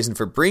think the reason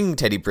for bringing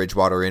Teddy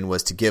Bridgewater in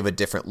was to give a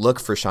different look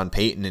for Sean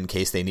Payton in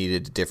case they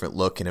needed a different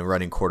look in a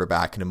running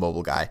quarterback and a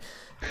mobile guy.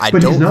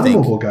 But he's not a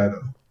mobile guy,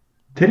 though.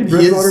 Teddy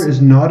Bridgewater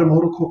is not a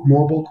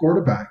mobile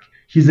quarterback.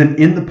 He's an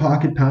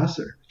in-the-pocket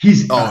passer.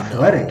 He's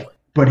athletic,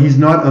 but he's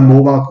not a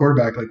mobile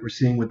quarterback like we're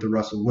seeing with the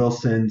Russell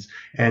Wilsons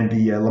and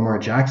the Lamar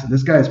Jackson.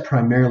 This guy is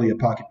primarily a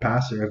pocket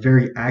passer, a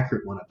very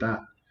accurate one at that.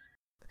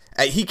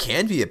 He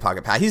can be a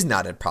pocket passer. He's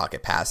not a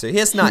pocket passer.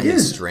 That's not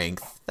his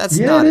strength. That's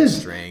not his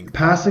strength.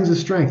 Passing's a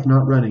strength,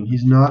 not running.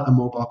 He's not a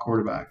mobile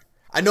quarterback.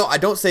 I know. I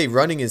don't say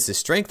running is his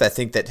strength. I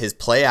think that his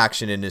play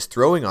action and his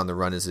throwing on the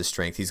run is his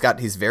strength.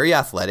 He's very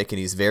athletic and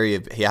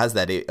he has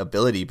that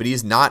ability, but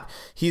he's not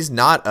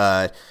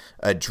a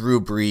Drew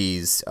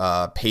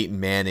Brees, Peyton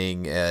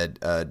Manning,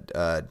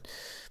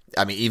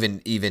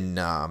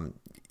 even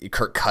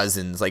Kirk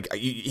Cousins. Like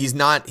he's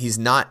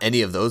not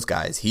any of those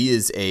guys.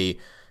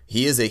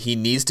 He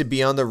needs to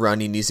be on the run.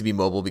 He needs to be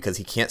mobile because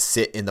he can't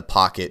sit in the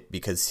pocket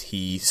because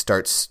he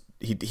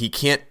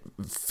can't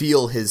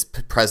feel his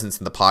presence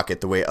in the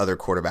pocket the way other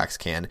quarterbacks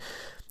can.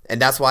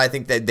 And that's why I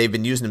think that they've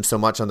been using him so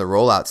much on the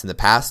rollouts in the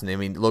past. And I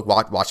mean, look,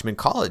 watch him in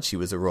college. He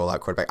was a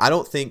rollout quarterback. I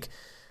don't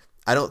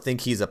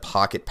think he's a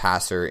pocket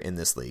passer in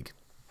this league.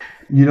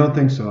 You don't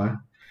think so?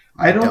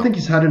 I don't think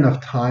he's had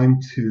enough time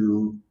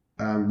to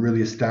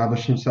really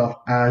establish himself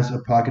as a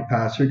pocket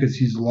passer because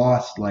he's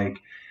lost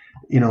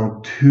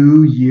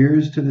 2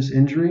 years to this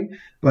injury.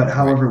 But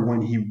however,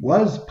 when he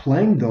was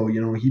playing, though,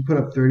 he put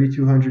up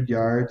 3,200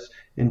 yards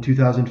in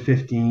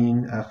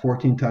 2015,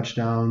 14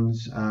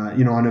 touchdowns,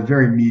 on a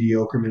very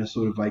mediocre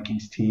Minnesota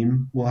Vikings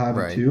team. We'll have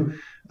it too.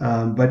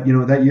 But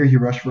that year he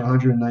rushed for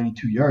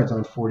 192 yards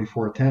on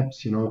 44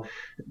 attempts,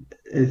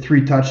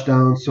 3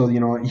 touchdowns. So,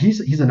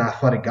 he's an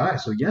athletic guy.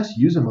 So yes,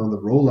 use him on the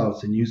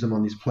rollouts and use him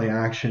on these play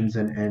actions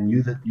and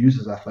use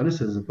his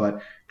athleticism.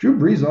 But Drew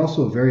Brees is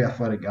also a very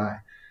athletic guy.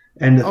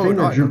 And the thing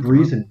that Drew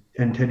Brees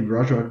and Teddy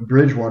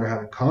Bridgewater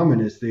have in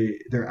common is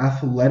they're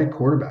athletic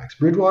quarterbacks.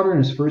 Bridgewater in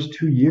his first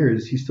 2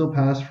 years, he still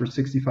passed for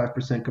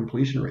 65%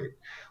 completion rate,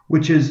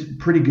 which is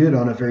pretty good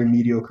on a very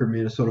mediocre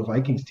Minnesota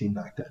Vikings team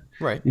back then.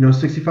 Right.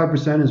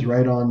 65% is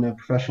right on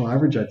professional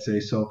average, I'd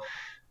say. So,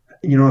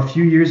 a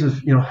few years of,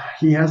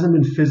 he hasn't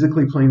been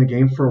physically playing the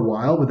game for a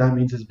while, but that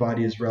means his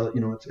body is,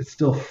 it's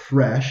still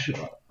fresh,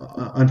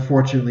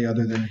 unfortunately,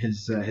 other than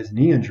his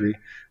knee injury.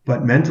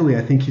 But mentally,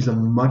 I think he's a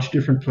much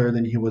different player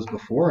than he was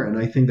before, and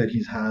I think that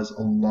he has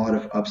a lot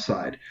of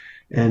upside.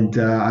 And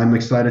I'm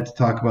excited to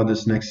talk about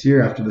this next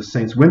year after the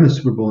Saints win the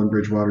Super Bowl and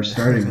Bridgewater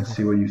starting and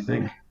see what you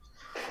think.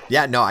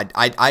 Yeah, no,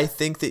 I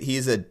think that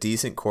he's a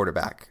decent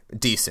quarterback.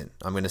 Decent,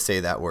 I'm going to say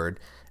that word.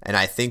 And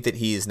I think that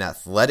he is an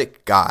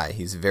athletic guy.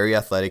 He's very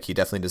athletic. He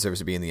definitely deserves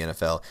to be in the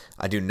NFL.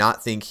 I do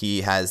not think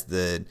he has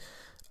the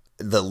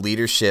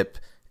leadership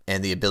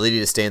and the ability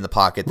to stay in the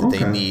pocket that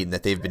they need and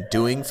that they've been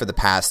doing for the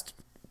past,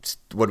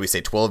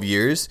 12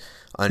 years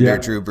under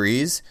Drew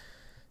Brees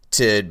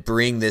to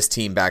bring this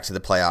team back to the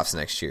playoffs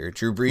next year.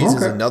 Drew Brees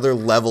is another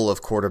level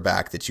of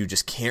quarterback that you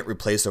just can't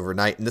replace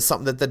overnight. And that's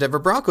something that the Denver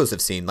Broncos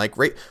have seen.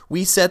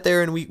 We sat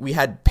there and we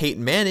had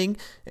Peyton Manning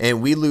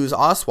and we lose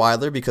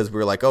Osweiler because we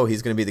were like, oh,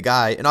 he's going to be the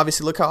guy. And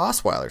obviously look how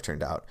Osweiler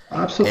turned out.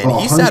 Absolutely.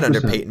 And he sat under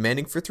Peyton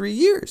Manning for 3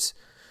 years.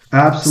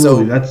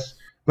 Absolutely.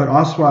 But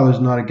Osweiler's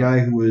not a guy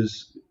who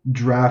was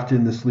drafted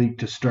in this league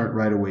to start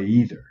right away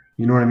either.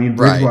 You know what I mean?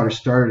 Bridgewater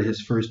started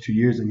his first 2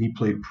 years and he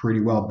played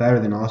pretty well,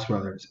 better than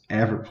Osweiler has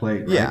ever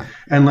played. Right? Yeah.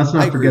 And let's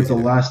not forget the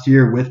last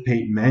year with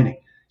Peyton Manning.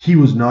 He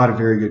was not a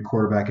very good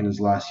quarterback in his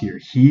last year.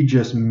 He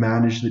just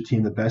managed the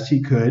team the best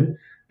he could,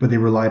 but they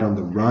relied on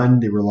the run.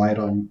 They relied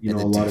on, a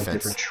lot of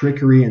different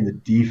trickery and the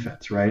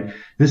defense, right?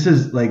 This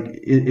is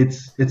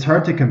it's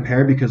hard to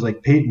compare because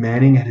Peyton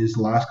Manning at his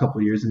last couple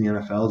of years in the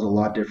NFL is a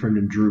lot different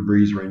than Drew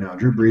Brees right now.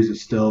 Drew Brees is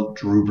still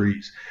Drew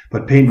Brees,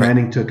 but Peyton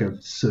Manning took a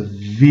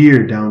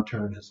severe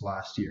downturn his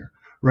last year,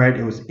 right?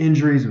 It was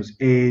injuries, it was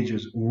age, it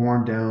was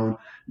worn down.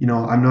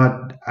 I'm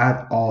not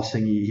at all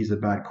saying he's a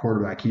bad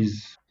quarterback.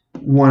 He's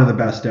one of the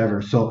best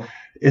ever. So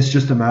it's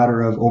just a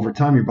matter of over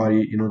time your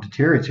body,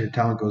 deteriorates, your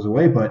talent goes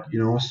away. But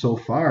so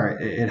far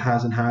it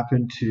hasn't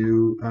happened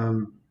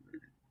to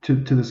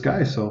this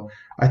guy. So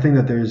I think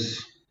that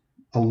there's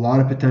a lot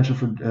of potential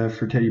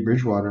for Teddy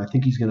Bridgewater. I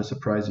think he's going to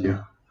surprise you.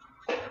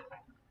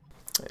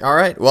 All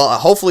right. Well,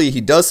 hopefully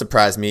he does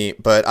surprise me,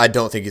 but I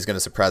don't think he's going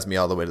to surprise me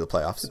all the way to the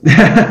playoffs.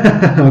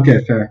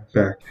 Okay,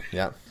 fair.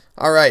 Yeah.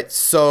 All right.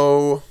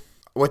 So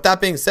with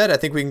that being said, I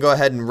think we can go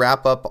ahead and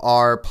wrap up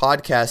our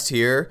podcast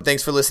here.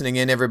 Thanks for listening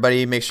in,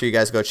 everybody. Make sure you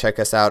guys go check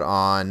us out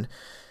on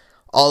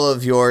all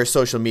of your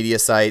social media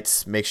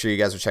sites. Make sure you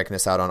guys are checking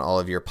us out on all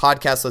of your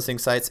podcast listening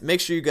sites. Make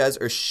sure you guys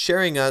are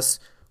sharing us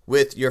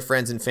with your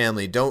friends and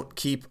family. Don't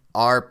keep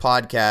our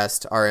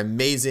podcast, our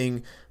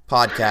amazing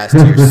podcast,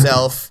 to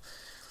yourself.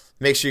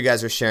 Make sure you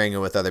guys are sharing it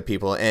with other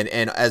people. And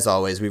as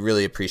always, we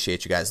really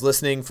appreciate you guys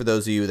listening. For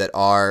those of you that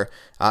are,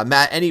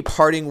 Matt, any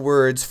parting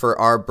words for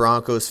our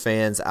Broncos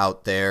fans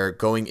out there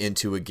going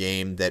into a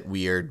game that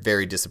we are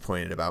very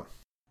disappointed about?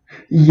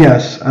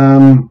 Yes.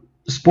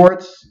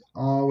 Sports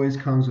always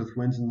comes with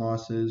wins and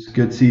losses,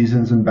 good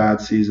seasons and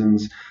bad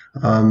seasons.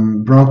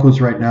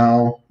 Broncos right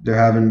now, they're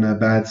having a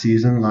bad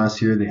season.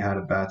 Last year they had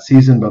a bad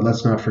season, but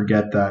let's not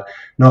forget that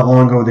not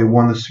long ago they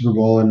won the Super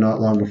Bowl, and not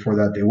long before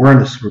that they were in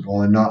the Super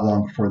Bowl, and not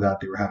long before that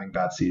they were having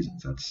bad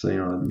seasons. That's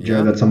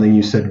Jared, that's something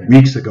you said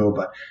weeks ago,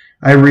 but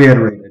I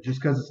reiterate it. Just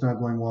because it's not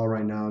going well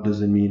right now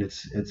doesn't mean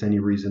it's any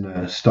reason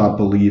to stop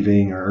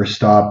believing or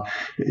stop,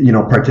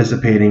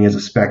 participating as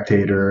a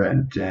spectator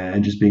and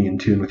just being in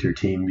tune with your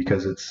team,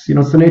 because it's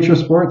the nature of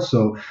sports.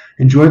 So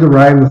enjoy the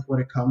ride with what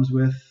it comes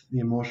with. The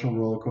emotional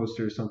roller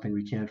coaster is something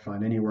we can't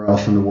find anywhere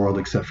else in the world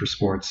except for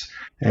sports,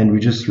 and we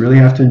just really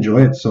have to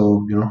enjoy it.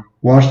 So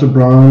watch the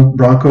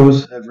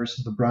Broncos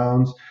versus the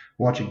Browns.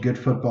 Watch a good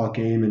football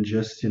game and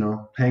just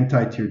hang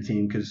tight to your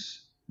team, because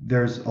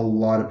there's a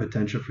lot of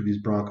potential for these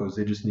Broncos.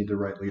 They just need the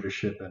right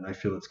leadership, and I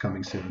feel it's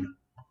coming soon.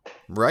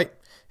 Right.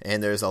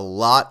 And there's a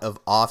lot of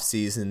off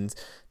seasons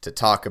to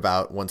talk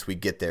about once we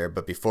get there.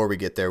 But before we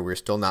get there, we're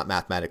still not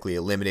mathematically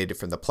eliminated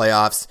from the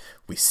playoffs.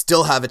 We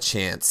still have a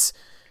chance.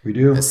 We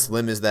do. As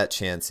slim as that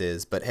chance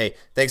is. But hey,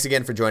 thanks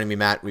again for joining me,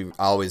 Matt. We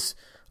always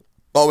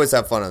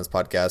have fun on this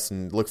podcast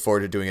and look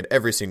forward to doing it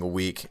every single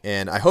week.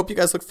 And I hope you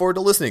guys look forward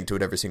to listening to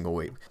it every single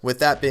week. With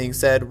that being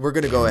said, we're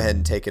going to go ahead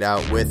and take it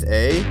out with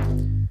a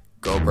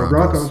Go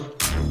Broncos.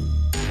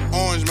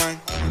 Orange, man.